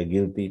am the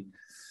guilty.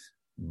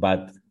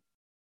 But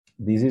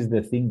this is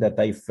the thing that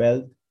I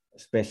felt,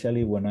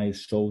 especially when I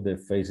saw the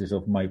faces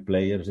of my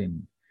players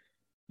in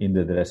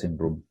the dressing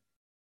room.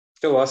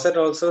 So was it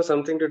also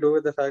something to do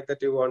with the fact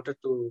that you wanted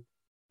to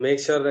make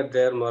sure that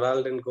their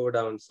morale didn't go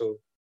down? So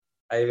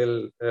I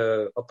will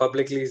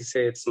publicly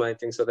say it's my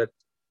thing, so that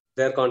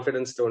their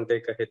confidence don't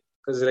take a hit.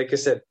 Because like you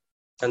said,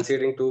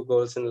 conceding 2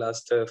 goals in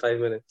last 5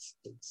 minutes,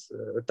 it's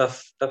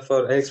tough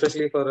for,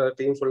 especially for a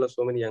team full of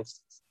so many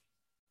youngsters.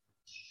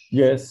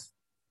 Yes,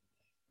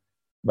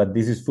 but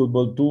this is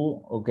football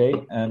too, okay?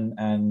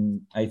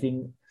 And I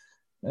think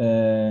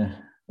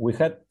we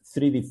had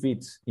 3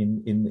 defeats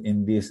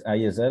in this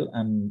ISL,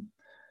 and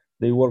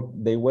they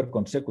were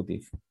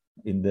consecutive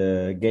in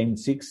the game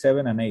 6,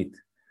 7, and 8.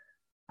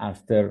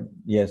 After,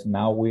 yes,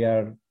 now we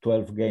are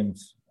 12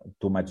 games,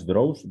 too much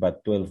draws,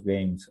 but 12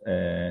 games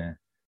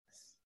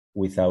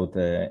without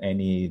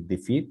any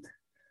defeat.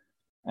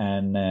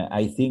 And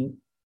I think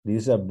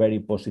this is a very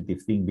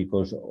positive thing,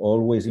 because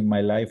always in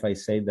my life I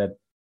say that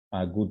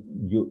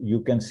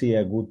you can see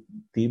a good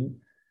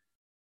team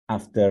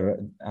after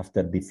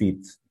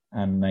defeats,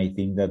 and I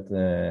think that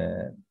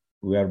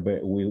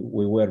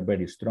we were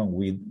very strong.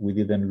 We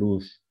didn't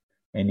lose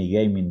any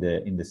game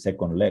in the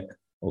second leg.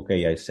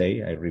 Okay, I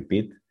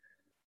repeat,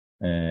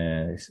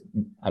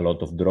 a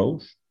lot of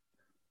draws,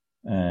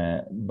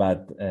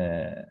 but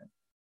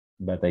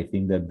I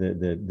think that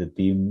the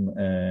team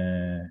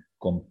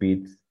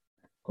compete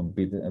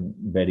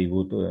very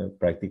good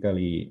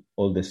practically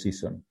all the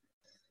season.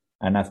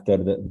 And after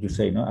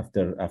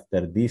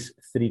after these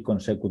 3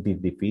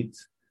 consecutive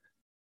defeats,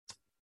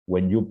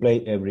 when you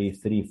play every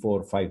 3,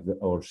 4, 5,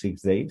 or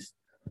 6 days,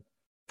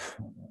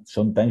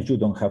 sometimes you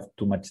don't have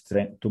too much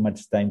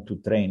time to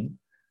train,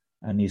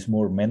 and it's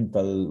more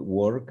mental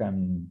work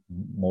and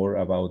more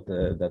about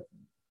that.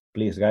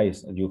 Please,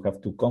 guys, you have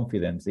to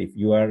confidence. If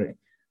you are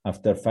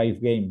after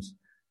 5 games,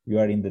 you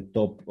are in the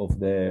top of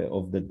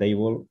the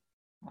table.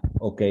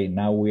 Okay,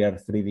 now we are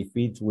 3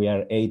 defeats. We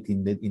are 8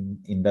 in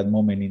that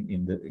moment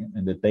in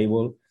the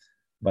table,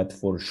 but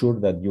for sure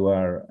that you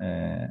are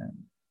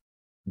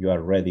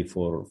ready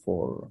for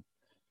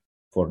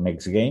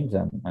next games,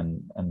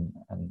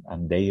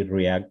 and they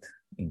react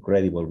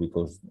incredible,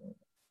 because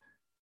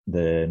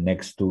the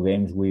next 2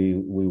 games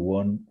we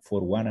won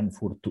 4-1 and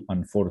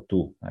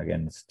 4-2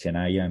 against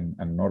Chennai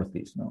and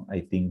Northeast. No,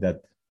 I think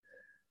that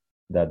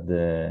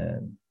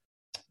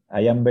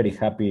I am very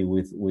happy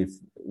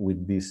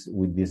with this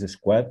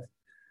squad.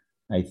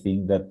 I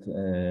think that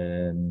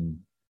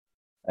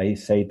I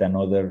said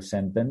another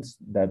sentence,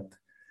 that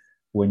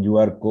when you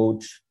are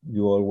coach,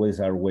 you always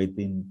are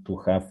waiting to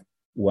have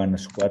one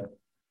squad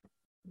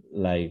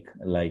like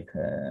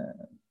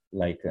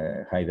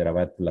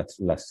Hyderabad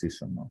last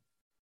season. No?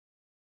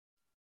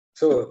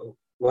 So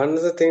one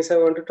of the things I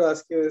wanted to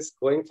ask you is,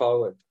 going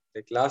forward,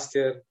 like last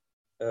year,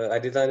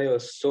 Adidane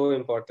was so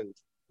important,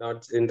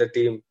 not in the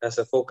team, as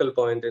a focal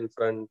point in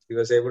front. He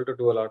was able to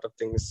do a lot of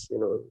things,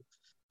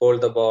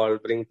 hold the ball,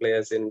 bring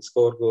players in,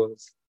 score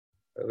goals.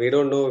 We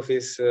don't know if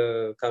he's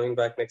coming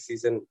back next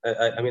season.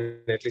 I mean,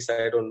 at least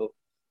I don't know.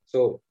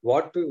 So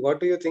what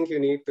do you think you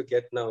need to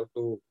get now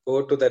to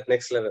go to that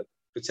next level,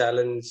 to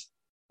challenge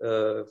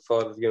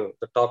for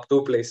the top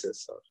 2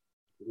 places, or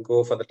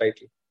go for the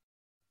title?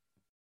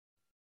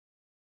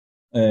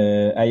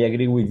 I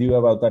agree with you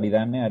about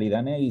Aridane.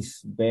 Aridane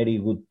is very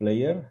good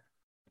player,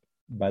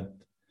 but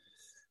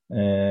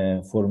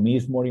for me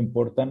it's more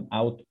important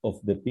out of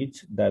the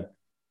pitch than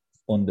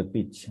on the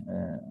pitch,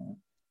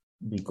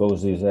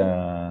 because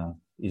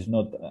he's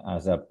not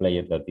as a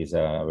player that is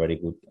a very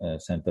good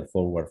center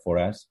forward for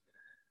us,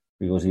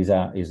 because he's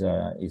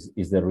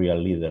the real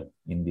leader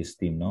in this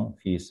team. No,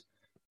 he's,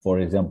 for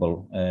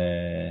example,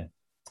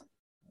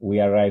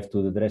 we arrived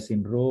to the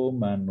dressing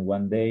room, and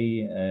one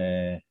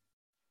day.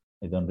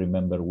 I don't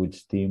remember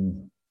which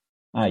team.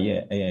 I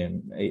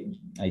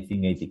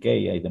think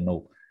ATK. I don't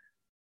know,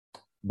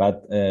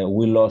 but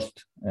we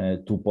lost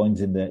 2 points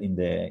in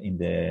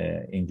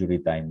the injury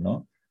time,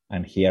 no.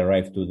 And he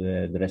arrived to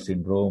the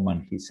dressing room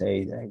and he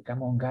said, hey,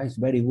 "Come on, guys,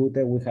 very good.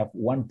 We have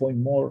 1 point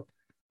more."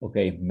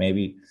 Okay,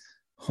 maybe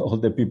all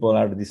the people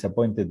are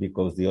disappointed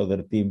because the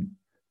other team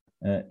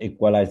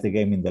equalized the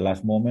game in the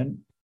last moment,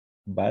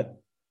 but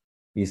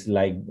it's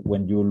like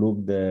when you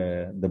look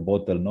the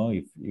bottle, no.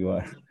 If you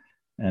are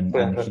And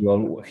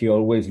he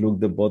always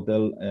looked the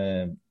bottle,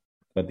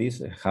 but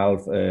is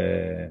half.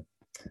 I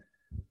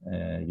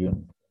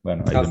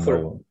don't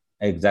know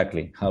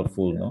exactly, half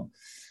full. No,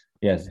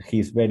 yes,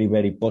 he's very,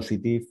 very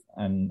positive,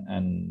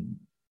 and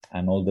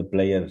all the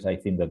players. I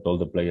think that all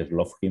the players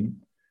love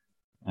him,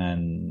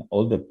 and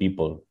all the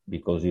people,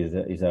 because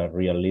he's a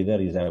real leader.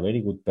 He's a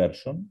very good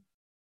person,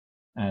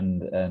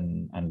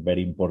 and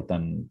very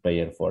important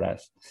player for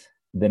us.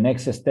 The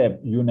next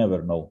step, you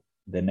never know.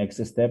 The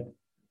next step.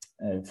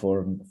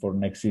 For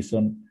next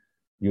season,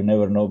 you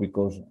never know,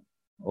 because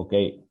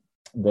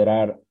there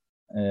are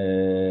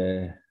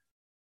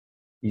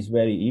it's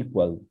very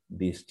equal,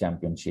 this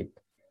championship.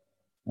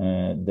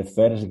 The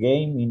first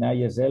game in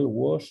ISL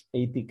was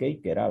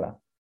ATK Kerala,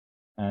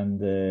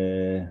 and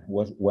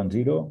was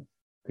 1-0.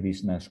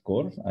 Krishna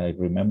scores. I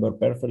remember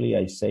perfectly.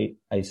 I say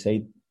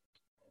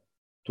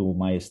to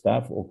my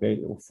staff,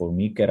 okay, for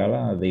me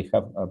Kerala, they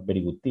have a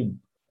very good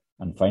team,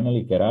 and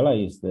finally Kerala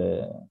is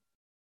the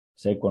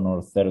second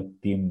or third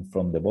team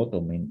from the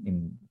bottom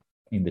in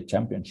the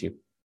championship.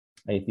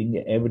 I think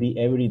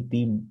every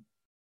team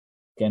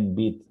can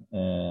beat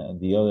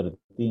the other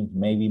teams.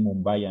 Maybe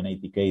Mumbai and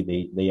ATK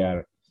they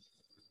are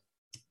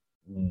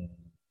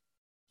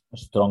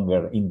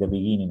stronger in the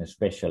beginning,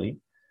 especially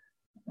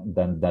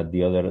than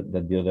the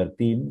other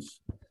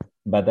teams.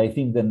 But I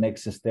think the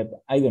next step,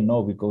 I don't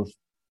know, because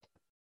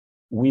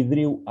we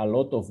drew a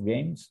lot of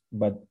games,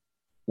 but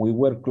we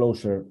were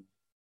closer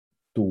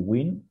to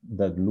win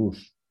than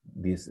lose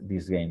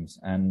these games,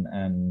 and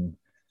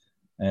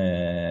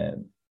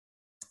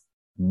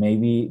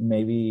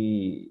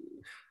maybe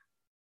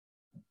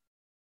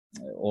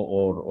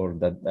or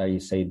that I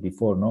said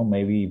before, no,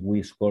 maybe if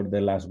we scored the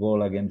last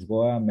goal against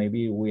Goa,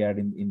 maybe we are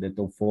in the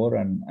top 4,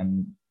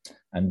 and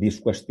this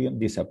question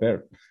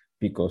disappeared,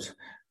 because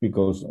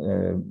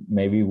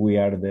maybe we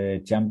are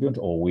the champions,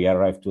 or we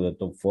arrived to the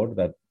top 4.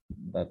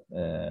 That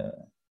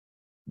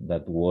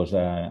was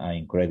an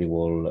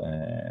incredible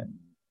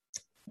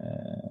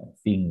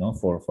thing, no,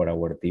 for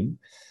our team.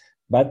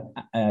 But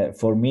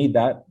for me,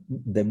 that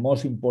the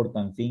most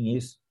important thing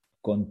is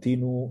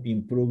continue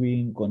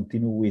improving,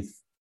 continue with,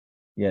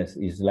 yes,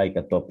 it's like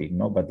a topic,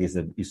 no, but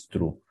it's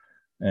true.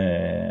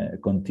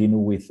 Continue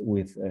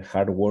with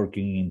hard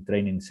working in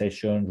training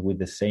sessions with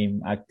the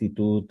same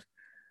attitude.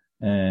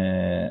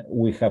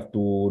 We have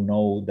to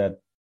know that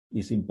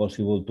it's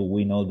impossible to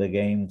win all the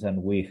games,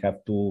 and we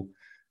have to,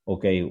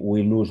 okay,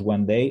 we lose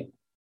one day,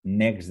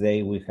 next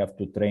day we have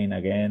to train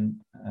again,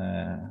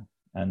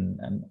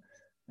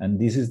 and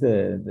this is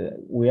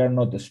we are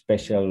not a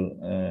special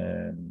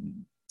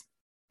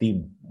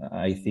team.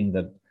 I think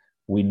that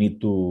we need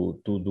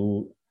to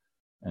do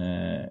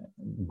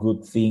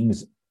good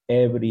things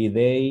every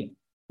day,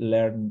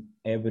 learn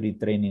every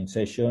training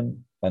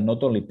session, but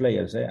not only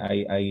players.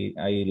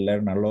 I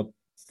learn a lot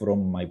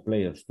from my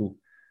players too.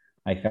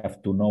 I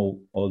have to know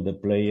all the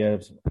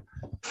players,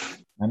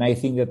 and I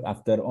think that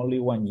after only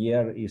 1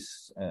 year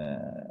is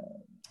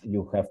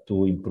you have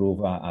to improve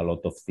a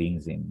lot of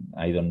things.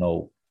 I don't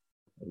know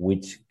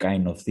which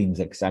kind of things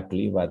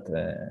exactly, but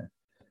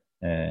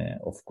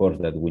of course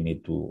that we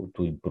need to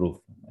improve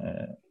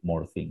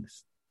more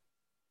things.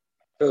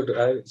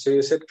 So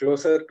you said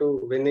closer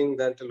to winning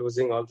than to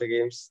losing all the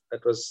games.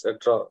 That was a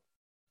draw.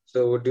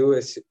 So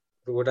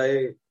would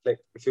I, like,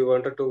 if you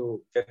wanted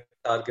to get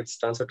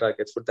transfer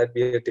targets, would that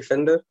be a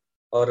defender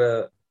or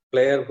a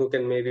player who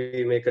can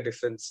maybe make a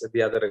difference at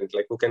the other end,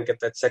 like who can get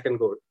that second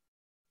goal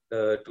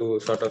to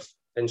sort of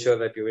ensure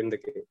that you win the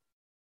game?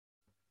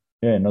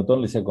 Yeah, not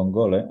only second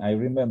goal. I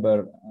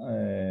remember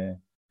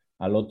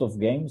a lot of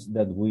games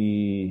that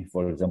we,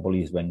 for example,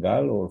 East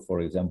Bengal or, for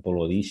example,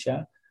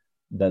 Odisha,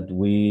 that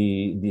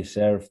we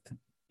deserved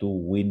to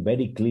win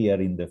very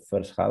clear in the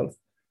first half,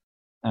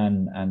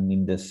 and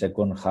in the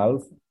second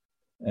half,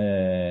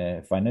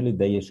 finally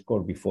they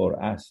scored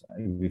before us,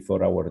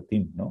 before our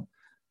team, no,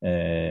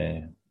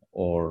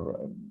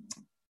 or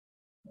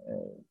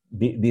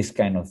this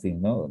kind of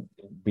thing, no,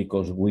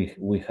 because we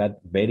had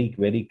very,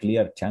 very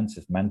clear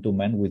chances, man to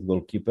man with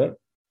goalkeeper.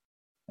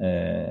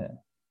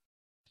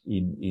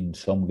 In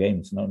some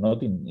games, no,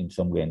 not in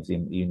some games,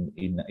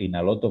 in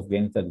a lot of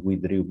games that we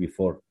drew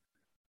before.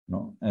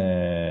 No,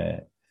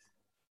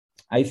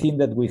 I think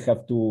that we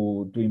have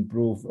to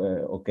improve.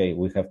 Okay,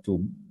 we have to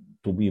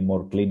be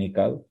more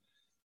clinical,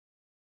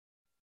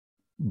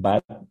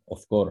 but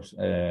of course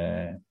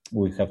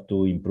we have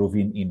to improve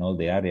in all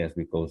the areas,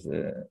 because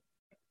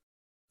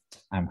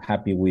I'm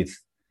happy with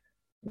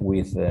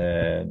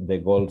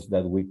the goals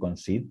that we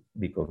concede,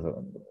 because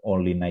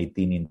only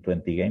 19 in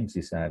 20 games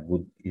is a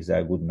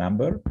good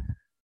number.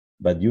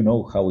 But you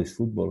know how is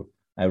football.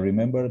 I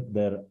remember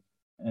the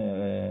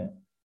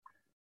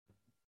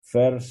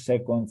first,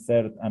 second,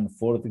 third, and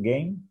fourth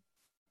game,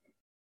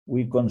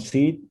 we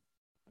concede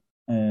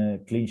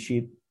clean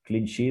sheet,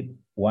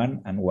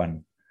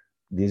 1-1.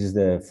 This is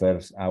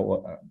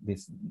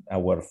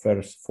our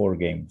first 4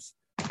 games.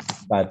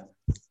 But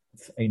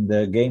in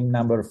the game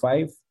number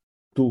 5,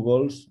 2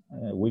 goals.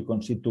 We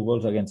concede 2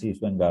 goals against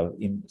East Bengal.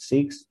 In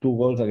 6, 2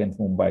 goals against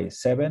Mumbai.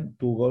 7,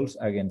 2 goals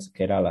against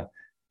Kerala.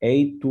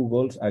 8, 2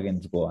 goals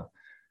against Goa.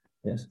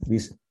 Yes,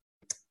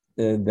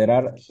 there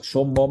are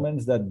some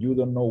moments that you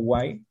don't know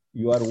why.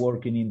 You are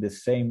working in the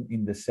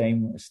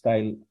same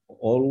style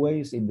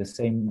always, in the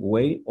same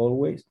way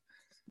always.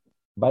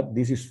 But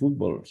this is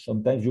football.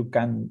 Sometimes you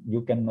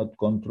cannot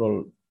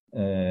control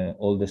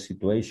all the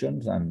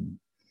situations,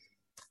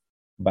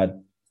 but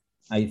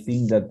I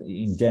think that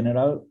in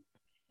general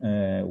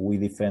we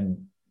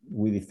defend.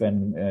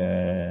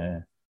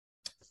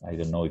 I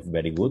don't know if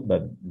very good,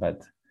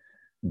 but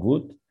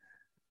good.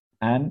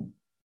 And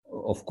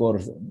of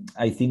course,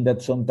 I think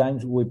that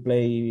sometimes we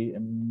play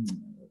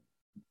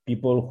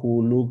people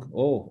who look,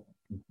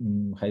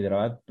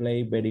 Hyderabad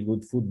play very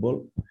good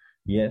football.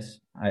 Yes,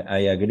 I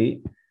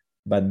agree,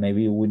 but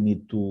maybe we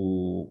need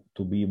to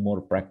be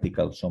more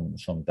practical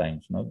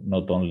sometimes.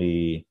 Not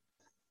only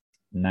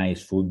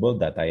nice football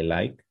that I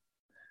like,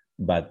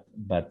 but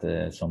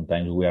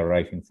sometimes we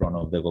arrive in front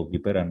of the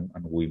goalkeeper and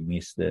we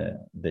miss the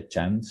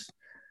chance,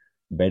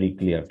 very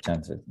clear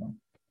chances. No?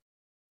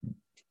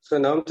 So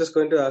now I'm just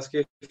going to ask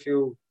you a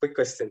few quick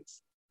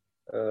questions.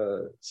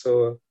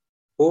 So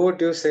who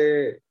would you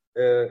say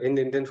in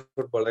Indian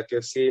football that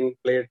you've seen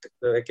played,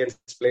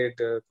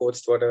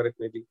 coached, whatever it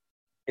may be,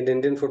 in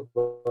Indian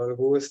football,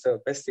 who is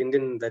the best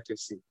Indian that you've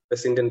seen,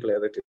 best Indian player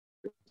that you've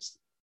seen?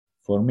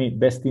 For me,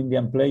 best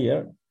Indian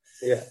player?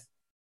 Yeah.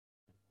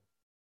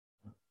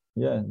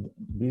 Yeah,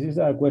 this is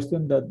a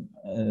question that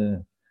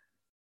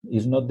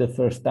is not the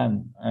first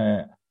time.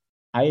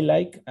 I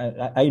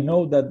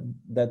know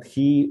that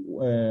he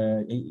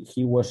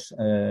was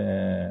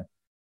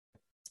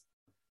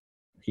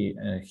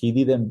he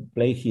didn't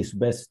play his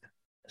best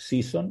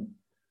season,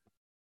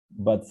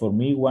 but for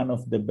me one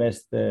of the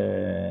best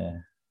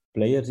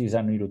players is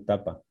Anirudh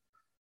Thapa,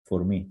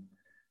 for me.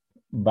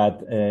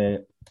 But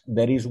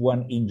there is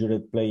one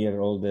injured player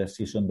all the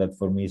season that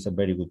for me is a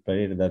very good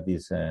player. That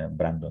is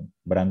Brandon.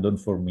 Brandon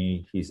for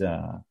me, he's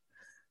a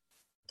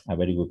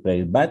very good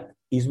player. But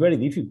it's very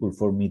difficult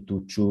for me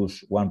to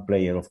choose one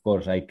player. Of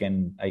course, I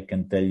can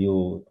tell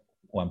you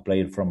one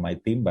player from my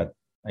team, but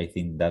I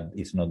think that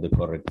is not the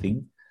correct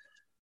thing.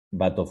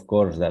 But of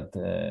course, that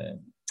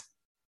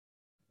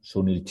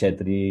Sunil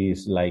Chetri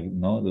is like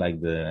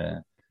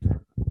the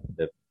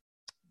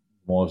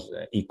most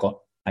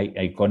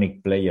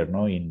iconic player,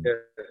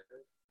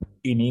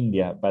 in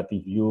India. But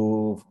if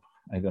you,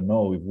 I don't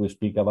know, if we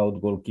speak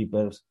about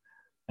goalkeepers,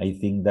 I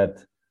think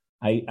that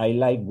I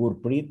like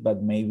Gurpreet,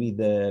 but maybe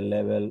the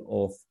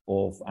level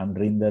of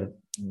Amrinder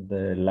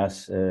the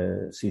last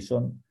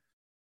season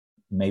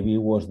maybe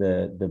was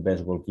the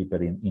best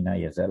goalkeeper in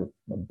ISL.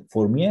 But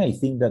for me, I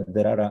think that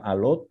there are a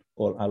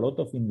lot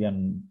of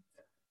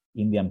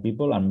Indian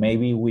people, and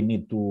maybe we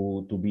need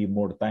to be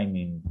more time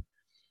in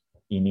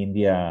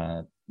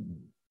India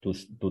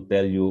to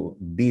tell you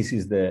this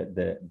is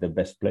the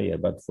best player.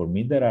 But for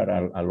me, there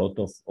are a lot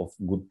of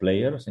good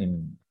players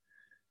in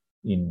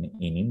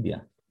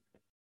India.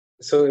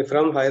 So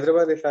from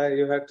Hyderabad,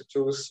 you had to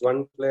choose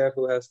one player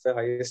who has the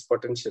highest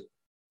potential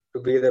to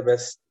be the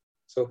best,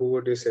 so who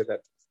would you say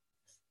that?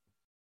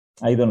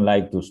 I don't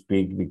like to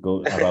speak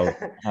because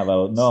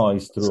about no,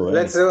 it's true. So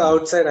let's do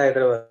outside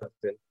Hyderabad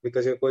then,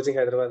 because you're coaching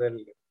Hyderabad, and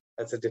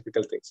that's a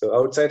difficult thing. So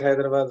outside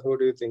Hyderabad, who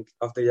do you think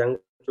of the young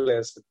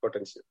players with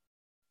potential?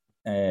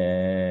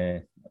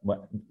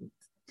 Well,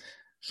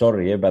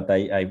 sorry, but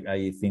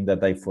I think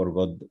that I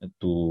forgot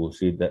to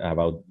see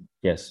about.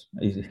 Yes,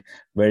 it's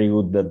very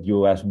good that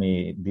you asked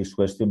me this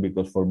question,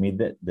 because for me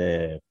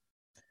the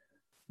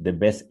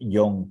best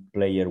young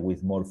player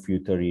with more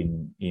future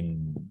in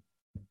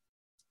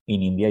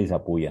India is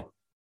Apuya.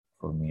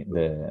 For me,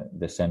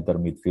 the center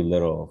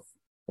midfielder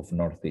of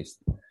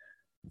Northeast.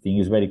 I think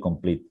is very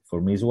complete.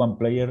 For me, is one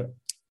player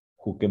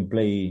who can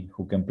play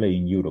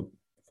in Europe.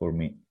 For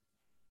me,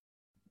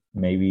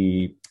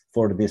 maybe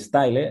for the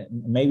style,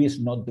 maybe it's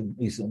not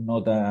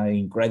an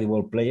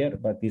incredible player,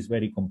 but he's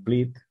very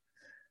complete.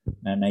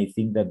 And I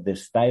think that the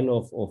style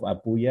of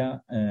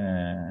Apuya,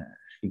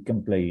 he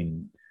can play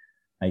in.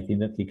 I think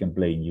that he can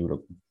play in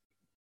Europe.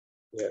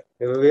 Yeah,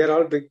 we are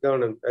all big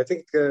down him. I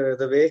think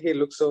the way he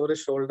looks over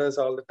his shoulders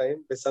all the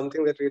time is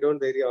something that we don't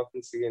very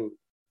often see in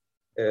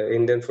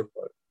Indian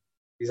football.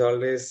 He's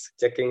always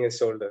checking his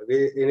shoulder.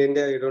 In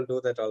India, you don't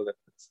do that all the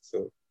time.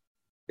 So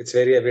it's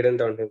very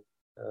evident on him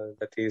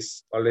that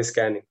he's always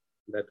scanning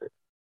that way.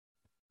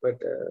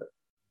 But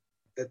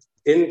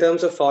in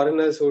terms of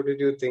foreigners, who did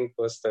you think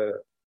was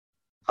the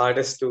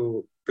hardest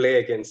to play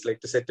against, like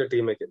to set your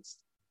team against?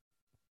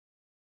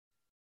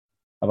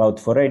 About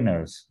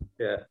foreigners?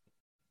 Yeah.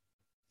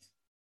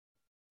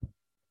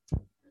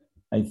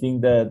 I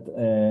think that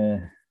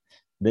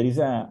there is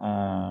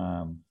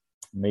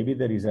maybe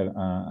there is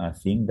a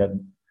thing that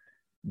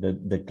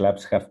the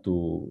clubs have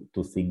to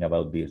think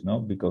about this, no?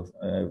 Because,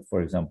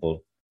 for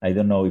example, I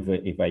don't know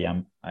if I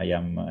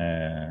am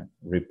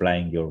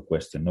replying your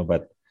question, no?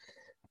 But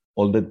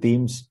all the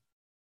teams,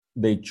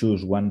 they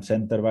choose one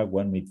center back,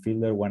 one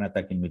midfielder, one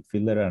attacking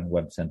midfielder, and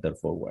one center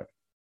forward.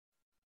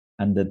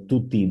 And the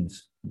two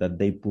teams that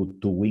they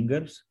put two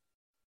wingers,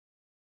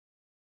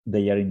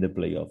 they are in the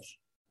playoffs.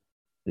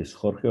 It's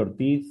Jorge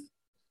Ortiz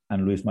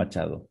and Luis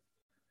Machado.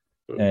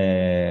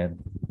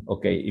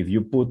 Okay, if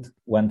you put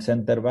one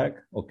center back,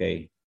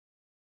 okay,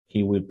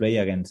 he will play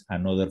against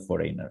another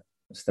foreigner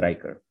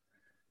striker.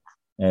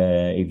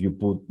 If you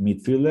put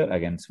midfielder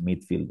against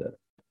midfielder,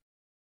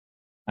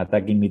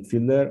 attacking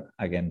midfielder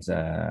against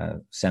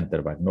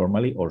center back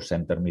normally, or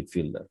center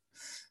midfielder.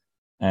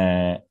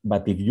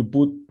 But if you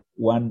put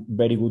one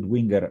very good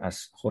winger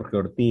as Jorge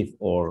Ortiz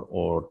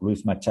or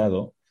Luis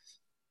Machado,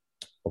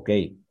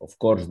 okay, of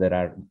course there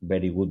are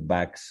very good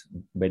backs,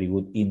 very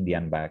good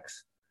Indian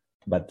backs,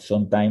 but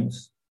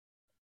sometimes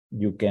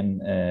you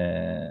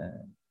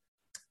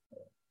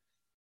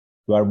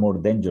are more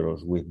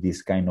dangerous with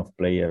this kind of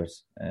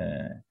players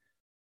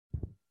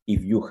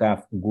if you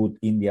have good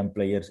Indian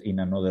players in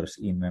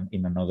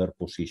another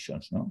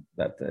positions, no?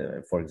 That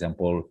for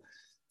example,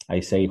 I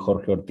say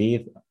Jorge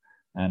Ortiz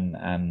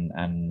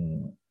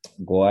and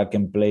Goa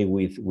can play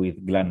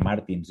with Glenn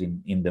Martins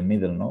in the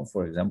middle, no?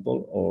 For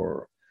example,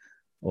 or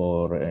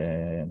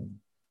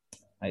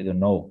I don't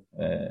know,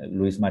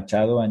 Luis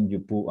Machado, and you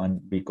put,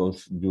 and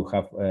because you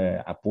have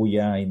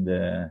Apuya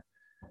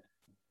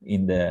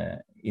in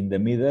the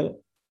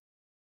middle.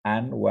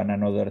 And one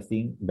another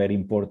thing, very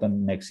important,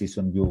 next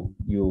season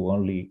you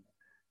only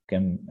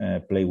can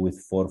play with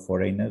 4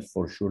 foreigners.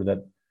 For sure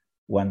that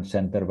one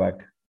center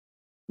back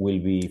will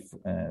be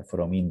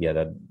from India.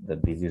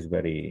 That this is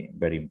very,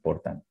 very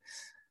important.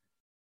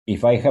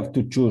 If I have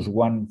to choose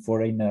one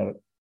foreigner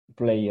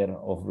player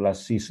of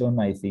last season,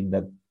 I think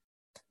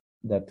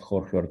that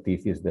Jorge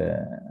Ortiz is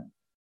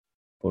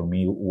for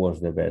me was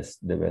the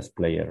best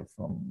player,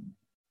 from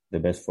the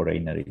best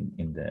foreigner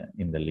in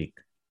the league.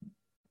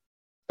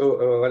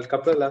 So, a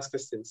couple of last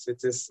questions,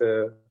 which is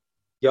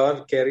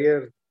your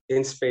career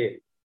in Spain.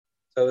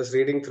 So I was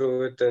reading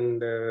through it,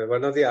 and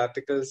one of the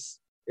articles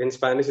in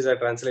Spanish is I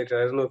translated.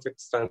 I don't know if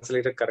it's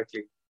translated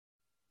correctly.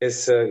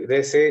 Is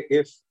they say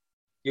if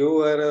you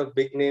were a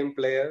big name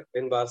player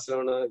in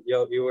Barcelona.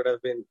 You would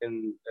have been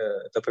in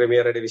the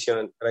Premier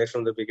Division right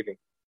from the beginning.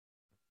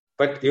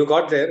 But you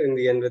got there in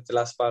the end with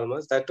Las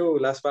Palmas. That too,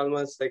 Las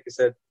Palmas, like you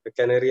said, the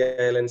Canary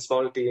Island,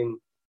 small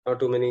team, not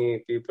too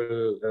many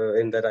people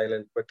in that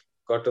island, but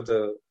got to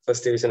the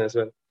first division as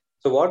well.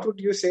 So, what would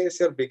you say is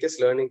your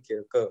biggest learning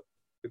curve?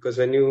 Because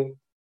when you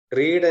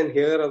read and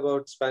hear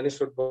about Spanish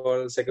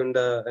football,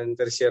 Segunda and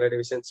Tercera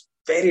divisions,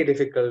 very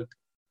difficult.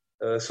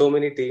 So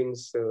many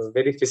teams,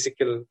 very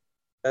physical.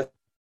 That's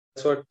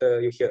what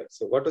you hear.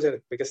 So, what was your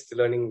biggest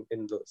learning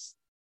in those?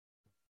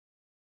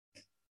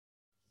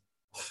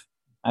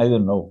 I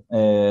don't know.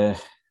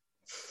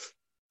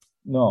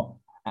 No,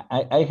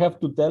 I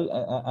have to tell.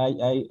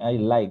 I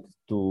like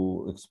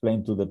to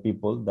explain to the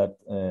people that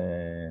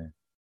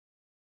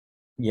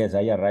yes,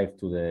 I arrived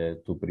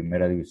to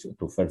Primera Division,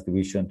 to First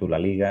Division, to La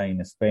Liga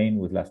in Spain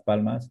with Las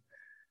Palmas.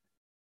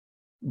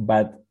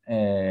 But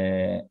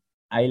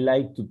I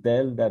like to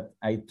tell that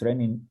I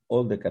train in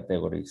all the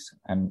categories,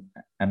 and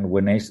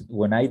when I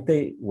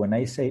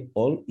say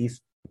all, is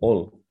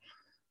all.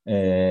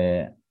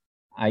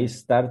 I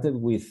started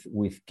with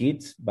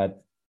kids,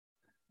 but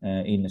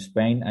in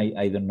Spain,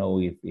 I don't know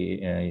if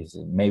it's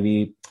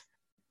maybe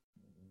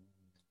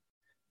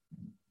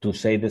to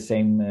say the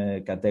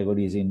same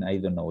categories in, I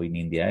don't know, in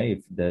India,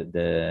 if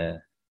the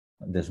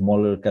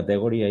smaller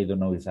category, I don't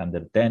know, is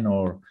under 10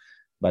 or,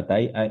 but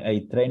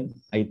I train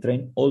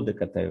all the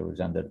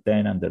categories, under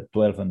 10, under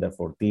 12, under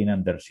 14,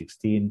 under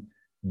 16,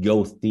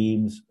 youth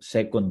teams,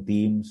 second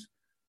teams,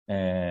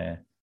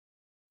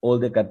 all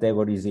the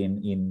categories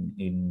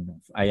in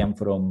I am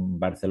from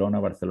Barcelona.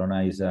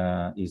 Barcelona is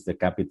the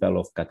capital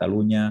of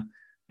Catalonia.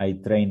 I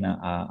train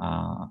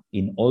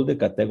in all the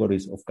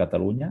categories of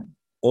Catalonia,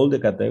 all the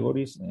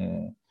categories,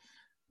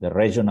 the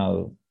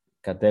regional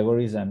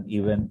categories, and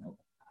even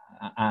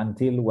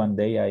until one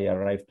day I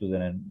arrived to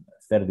the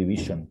third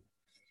division.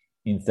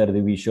 In third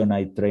division,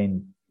 I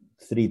trained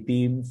 3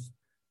 teams.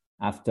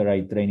 After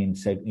I trained in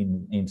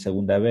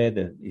Segunda B,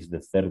 that is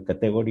the third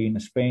category in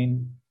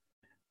Spain.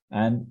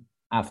 And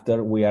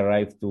after we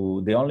arrived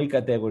to the only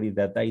category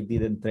that I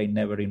didn't train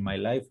never in my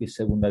life is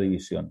Segunda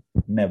División,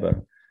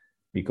 never,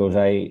 because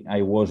I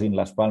was in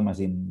Las Palmas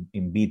in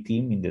B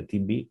team, in the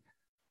team B,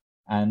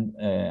 and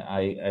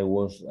I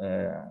was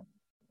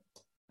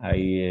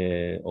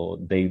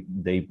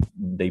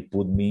they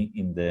put me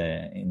in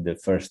the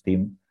first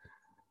team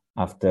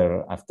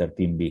after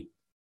team B.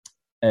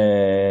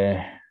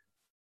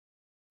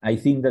 I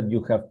think that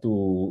you have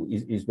to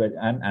is very,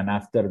 and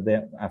after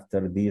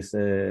this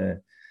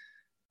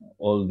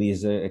all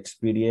this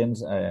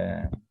experience,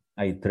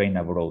 I train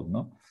abroad,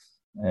 no,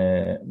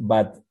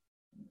 but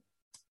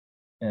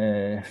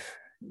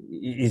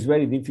it's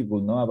very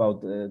difficult, no,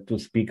 about to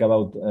speak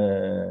about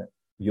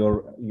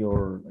your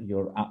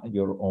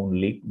own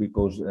league,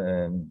 because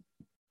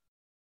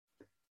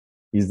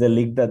it's the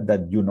league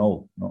that you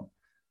know, no,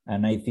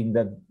 and I think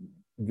that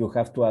you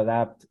have to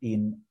adapt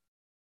in.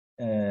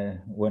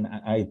 When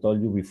I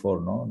told you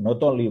before, no,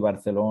 not only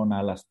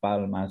Barcelona, Las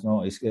Palmas,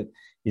 no, is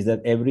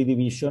that every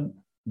division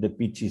the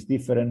pitch is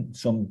different.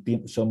 Some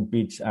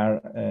pitch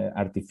are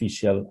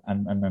artificial,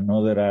 and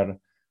another are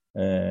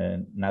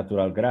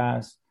natural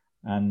grass.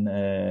 And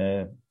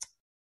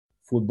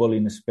football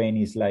in Spain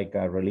is like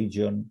a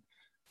religion,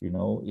 you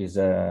know, is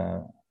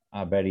a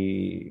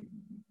very,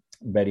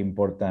 very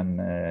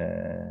important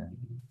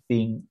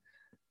thing.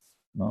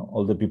 No,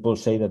 all the people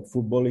say that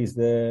football is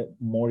the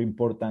more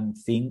important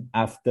thing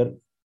after.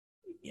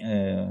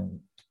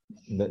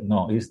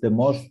 It's the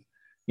most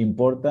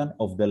important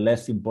of the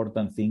less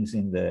important things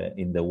in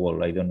the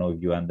world. I don't know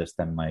if you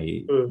understand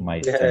my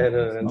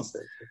sentence, no?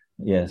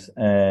 Yes,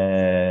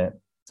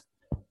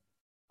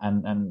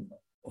 and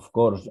of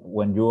course,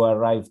 when you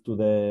arrive to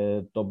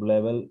the top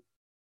level,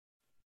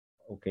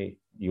 okay,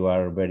 you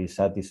are very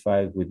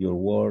satisfied with your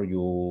work.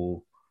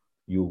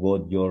 You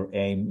got your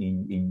aim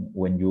in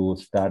when you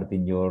start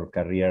in your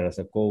career as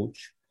a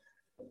coach,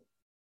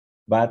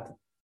 but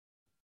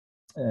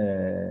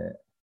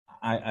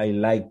I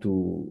like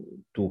to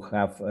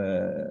have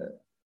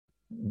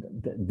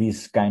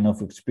this kind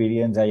of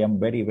experience. I am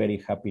very, very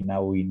happy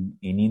now in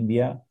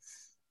India,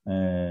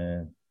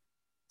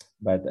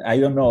 but I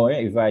don't know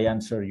if I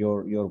answer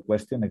your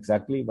question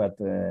exactly, but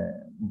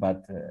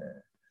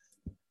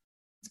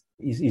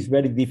it's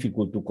very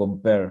difficult to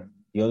compare.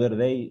 The other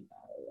day,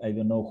 I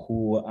don't know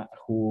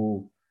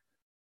who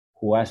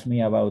asked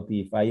me about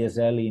if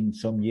ISL in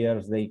some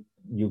years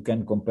you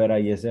can compare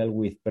ISL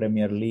with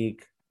Premier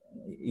League,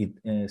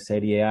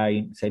 Serie A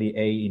in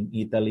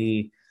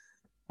Italy.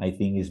 I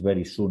think it's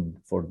very soon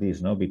for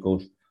this, no,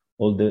 because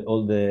all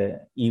the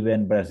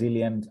even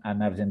Brazilians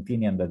and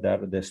Argentinians that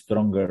are the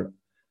stronger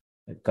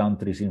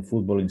countries in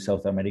football in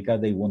South America,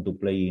 they want to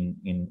play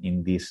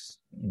in these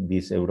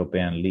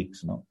European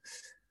leagues, no,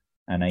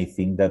 and I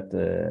think that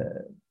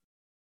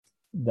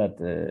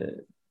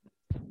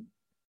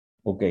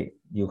okay,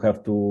 you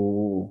have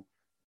to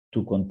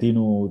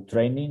continue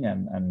training,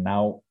 and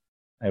now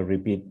I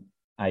repeat,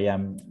 I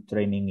am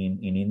training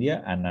in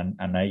India,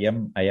 and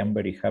I am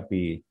very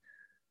happy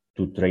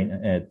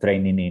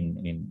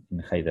training in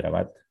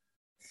Hyderabad.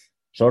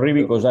 Sorry,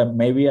 because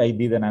maybe I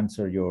didn't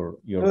answer your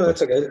No,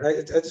 that's question. okay.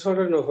 I just want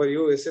to know, for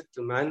you, is it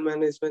man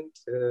management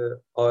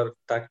or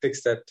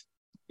tactics that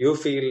you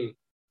feel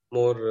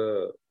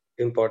more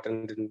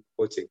important in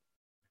coaching?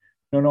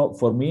 No.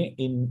 For me,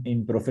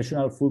 in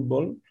professional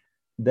football,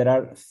 there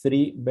are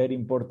three very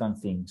important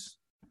things.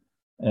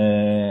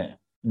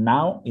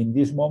 Now, in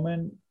this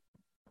moment,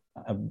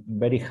 a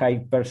very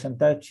high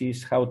percentage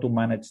is how to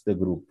manage the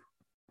group.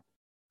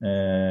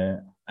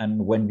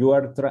 And when you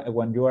are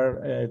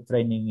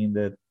training in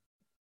the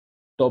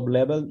top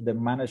level, the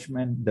manage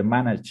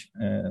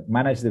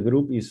the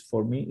group is,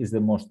 for me, is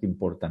the most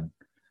important.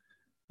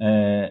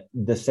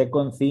 The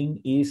second thing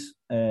is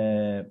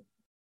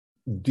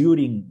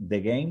during the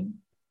game.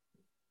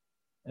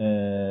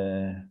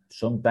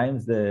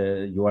 Sometimes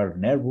you are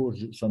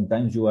nervous.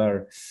 Sometimes you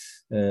are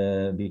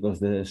because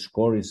the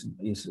score is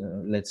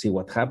let's see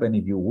what happened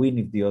if you win,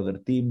 if the other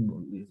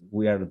team,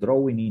 we are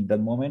drawing in that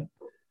moment.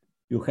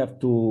 You have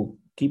to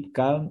keep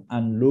calm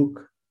and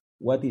look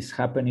what is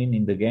happening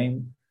in the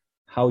game,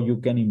 how you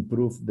can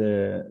improve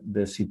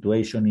the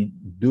situation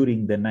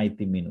during the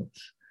 90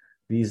 minutes.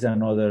 This is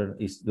another,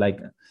 is like,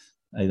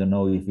 I don't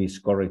know if it's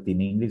correct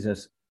in English,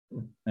 as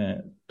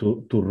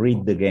to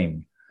read the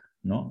game.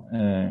 No,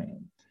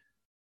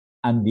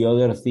 and the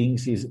other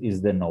things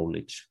is the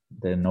knowledge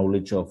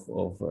of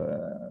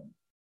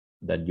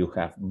that you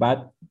have.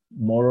 But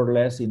more or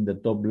less in the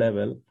top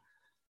level,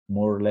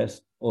 more or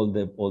less all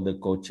the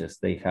coaches,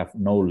 they have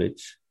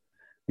knowledge.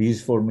 This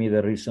is for me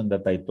the reason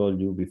that I told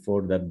you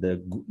before, that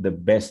the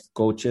best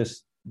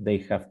coaches, they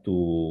have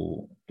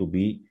to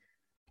be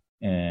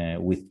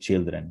with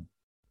children,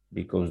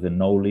 because the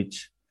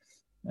knowledge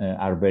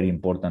are very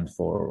important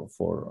for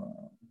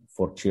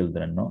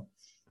children, no.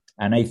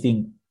 And I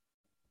think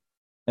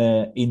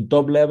in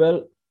top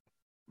level,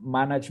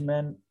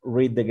 management,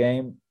 read the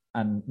game,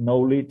 and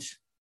knowledge.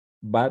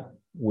 But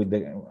when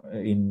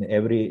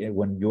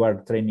you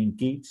are training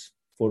kids,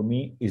 for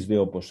me, is the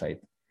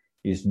opposite.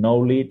 Is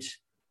knowledge,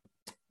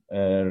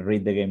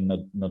 read the game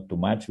not too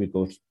much,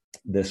 because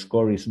the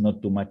score is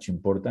not too much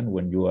important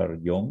when you are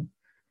young.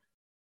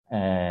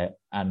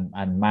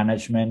 And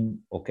management,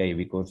 okay,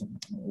 because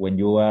when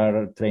you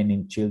are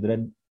training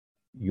children,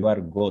 you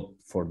are God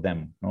for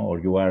them, no?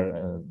 Or you are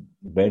a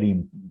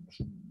very,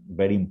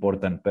 very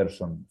important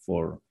person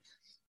for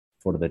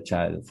the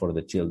child, for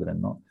the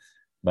children, no?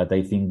 But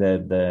I think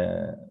that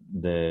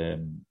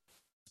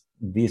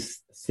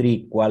these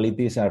three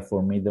qualities are,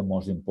 for me, the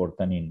most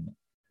important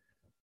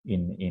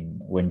in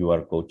when you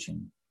are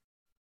coaching.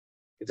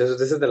 This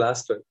is the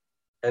last one,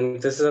 and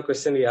this is a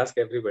question we ask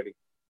everybody.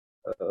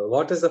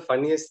 What is the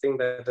funniest thing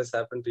that has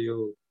happened to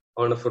you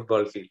on a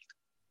football field?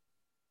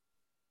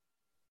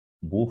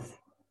 Oof.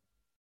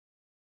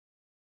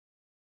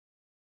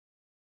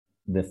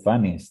 The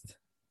funniest.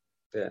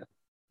 Yeah.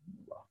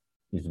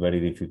 It's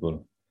very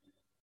difficult,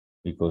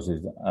 because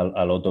it's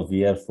a lot of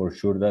years, for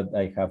sure, that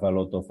I have a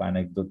lot of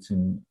anecdotes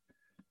in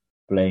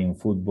playing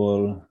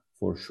football,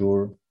 for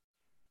sure.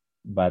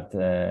 But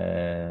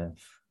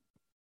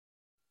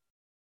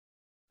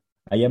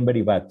I am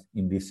very bad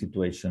in these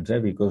situations,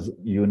 because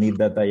you need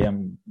that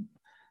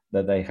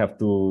I have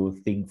to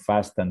think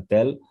fast and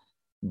tell,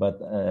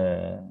 but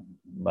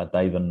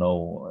I don't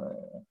know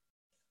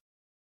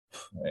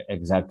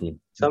exactly.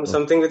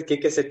 Something with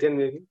Kike Setien,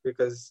 maybe,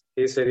 because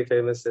he's very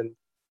famous and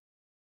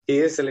he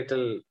is a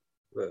little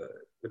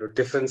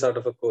different sort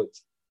of a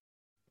coach.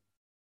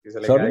 He's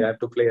like, Sorry? I have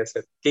to play as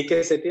a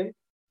Kike Setien.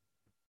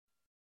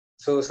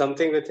 So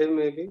something with him,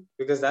 maybe,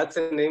 because that's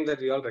a name that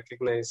we all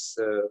recognize,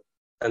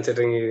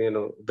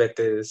 considering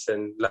Betis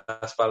and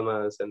Las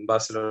Palmas and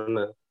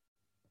Barcelona.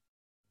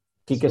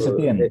 Kike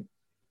Setien.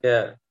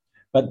 Yeah.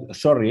 But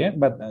sorry,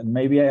 but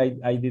maybe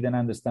I didn't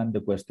understand the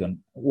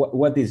question.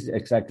 What is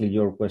exactly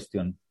your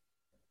question?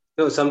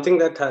 No, something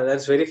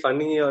that's very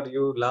funny, or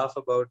you laugh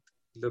about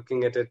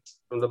looking at it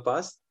from the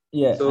past.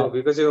 Yeah. So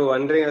because you were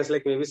wondering, I was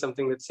like, maybe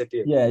something with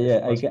Setien.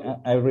 Yeah.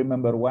 I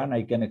remember one.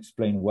 I can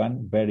explain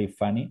one very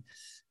funny.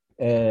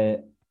 I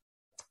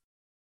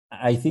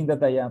think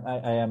that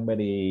I am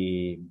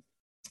very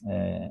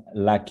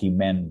lucky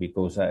man,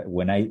 because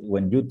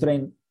when you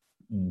train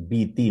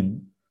B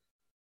team,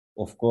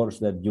 of course,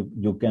 that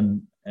you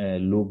can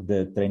look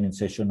the training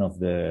session of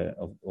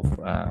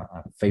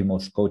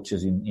famous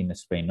coaches in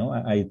Spain. No,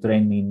 I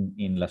trained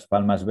in Las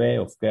Palmas B,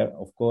 of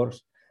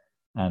course,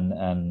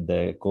 and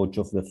the coach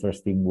of the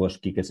first team was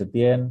Quique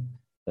Setién.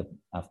 That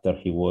after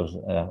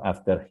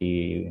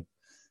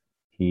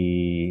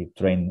he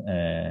trained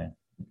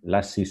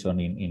last season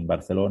in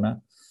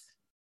Barcelona,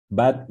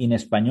 but in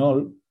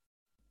Espanyol,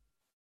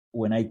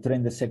 when I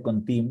trained the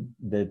second team,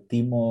 the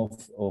team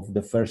of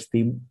the first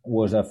team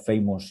was a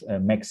famous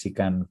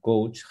Mexican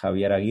coach,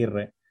 Javier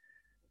Aguirre,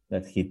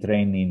 that he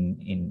trained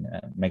in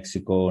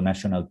Mexico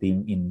national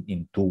team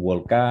in 2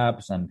 World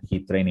Cups, and he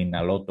trained in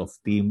a lot of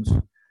teams,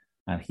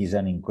 and he's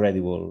an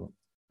incredible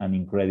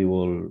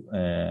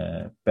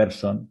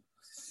person,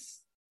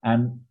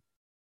 and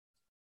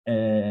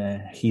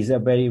he's a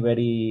very,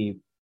 very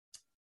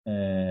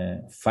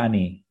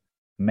funny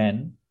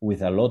man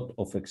with a lot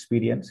of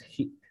experience.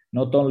 He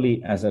not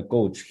only as a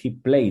coach, he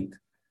played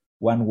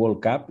one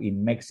World Cup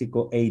in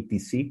Mexico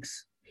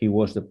 '86. He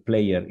was the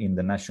player in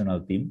the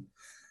national team.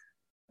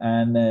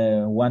 And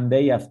one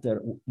day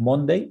after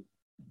Monday,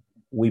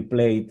 we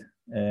played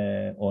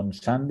on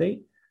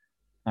Sunday,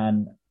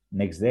 and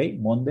next day,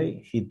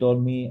 Monday, he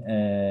told me,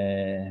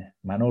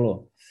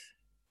 Manolo,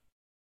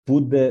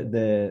 put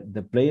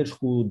the players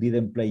who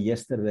didn't play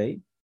yesterday.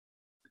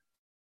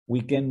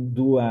 We can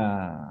do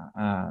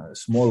a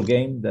small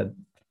game that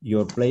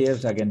your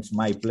players against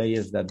my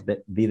players that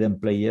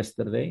didn't play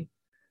yesterday.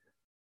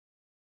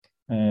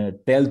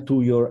 Tell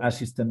to your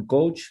assistant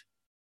coach.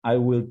 I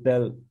will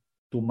tell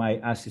to my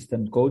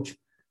assistant coach,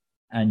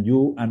 and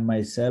you and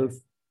myself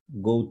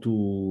go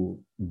to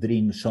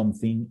drink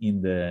something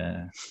in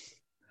the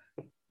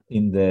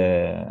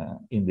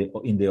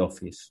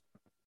office.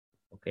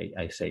 Okay,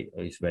 I say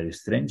it's very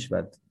strange,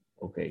 but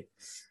okay.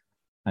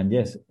 And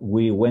yes,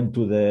 we went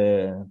to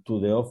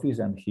the office,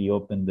 and he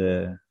opened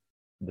the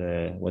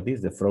what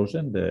is the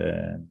frozen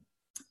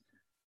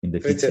in the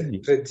kitchen,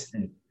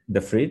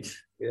 the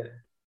fridge.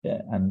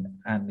 Yeah,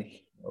 and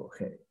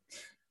okay,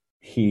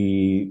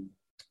 he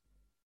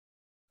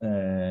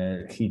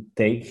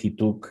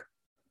took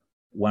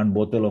one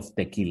bottle of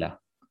tequila,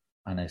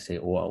 and I say,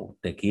 wow,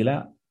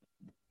 tequila,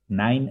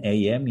 9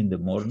 a.m. in the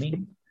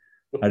morning.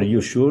 Are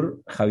you sure,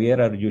 Javier?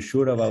 Are you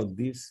sure about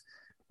this?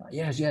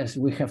 Yes,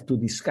 we have to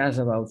discuss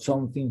about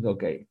some things.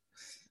 Okay.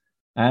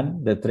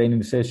 And the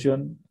training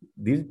session,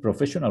 this is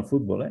professional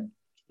football.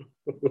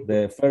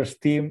 The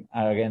first team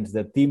against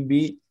the team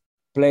B,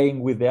 playing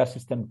with the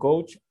assistant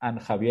coach, and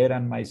Javier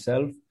and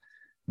myself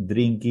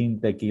drinking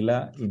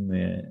tequila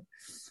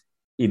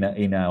in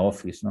an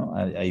office. No,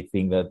 I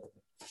think that.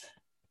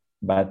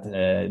 But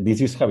this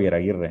is Javier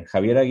Aguirre.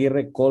 Javier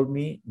Aguirre called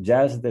me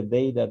just the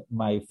day that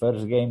my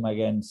first game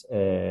against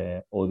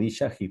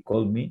Odisha. He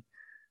called me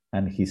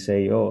and he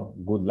say, "Oh,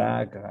 good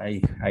luck.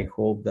 I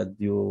hope that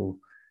you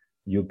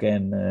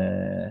can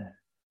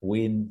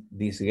win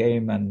this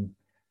game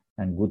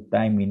and good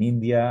time in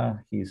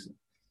India." He's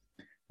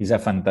a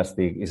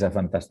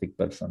fantastic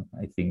person.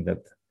 I think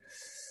that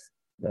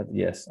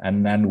yes,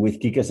 and with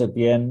Quique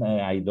Setién,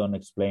 I don't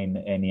explain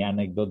any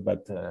anecdote,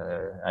 but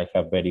I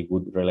have very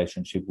good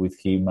relationship with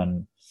him.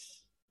 And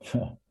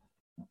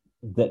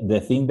the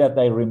thing that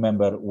I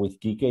remember with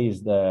Quique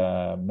is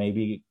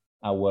maybe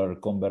our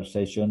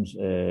conversations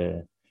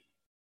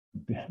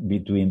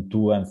between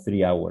 2 and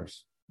 3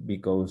 hours,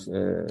 because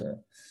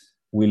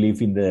we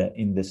live in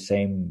the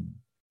same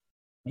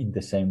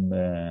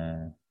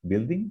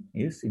building,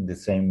 in the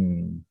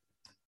same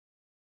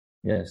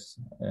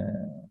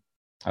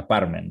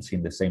apartments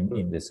in the same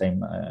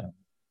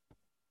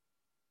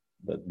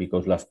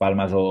because Las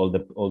Palmas, all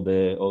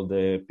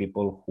the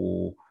people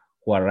who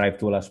arrive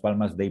to Las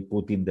Palmas, they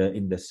put in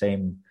the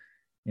same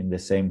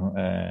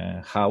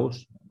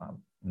house,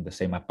 in the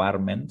same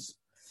apartments,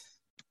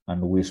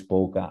 and we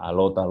spoke a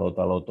lot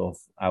of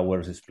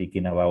hours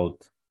speaking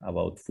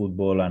about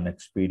football and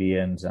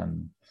experience.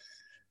 And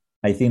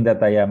I think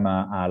that I am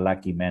a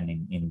lucky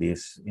man in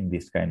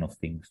this kind of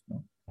things.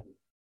 No?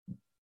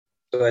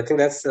 So I think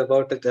that's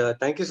about it.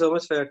 Thank you so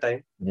much for your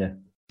time. Yeah.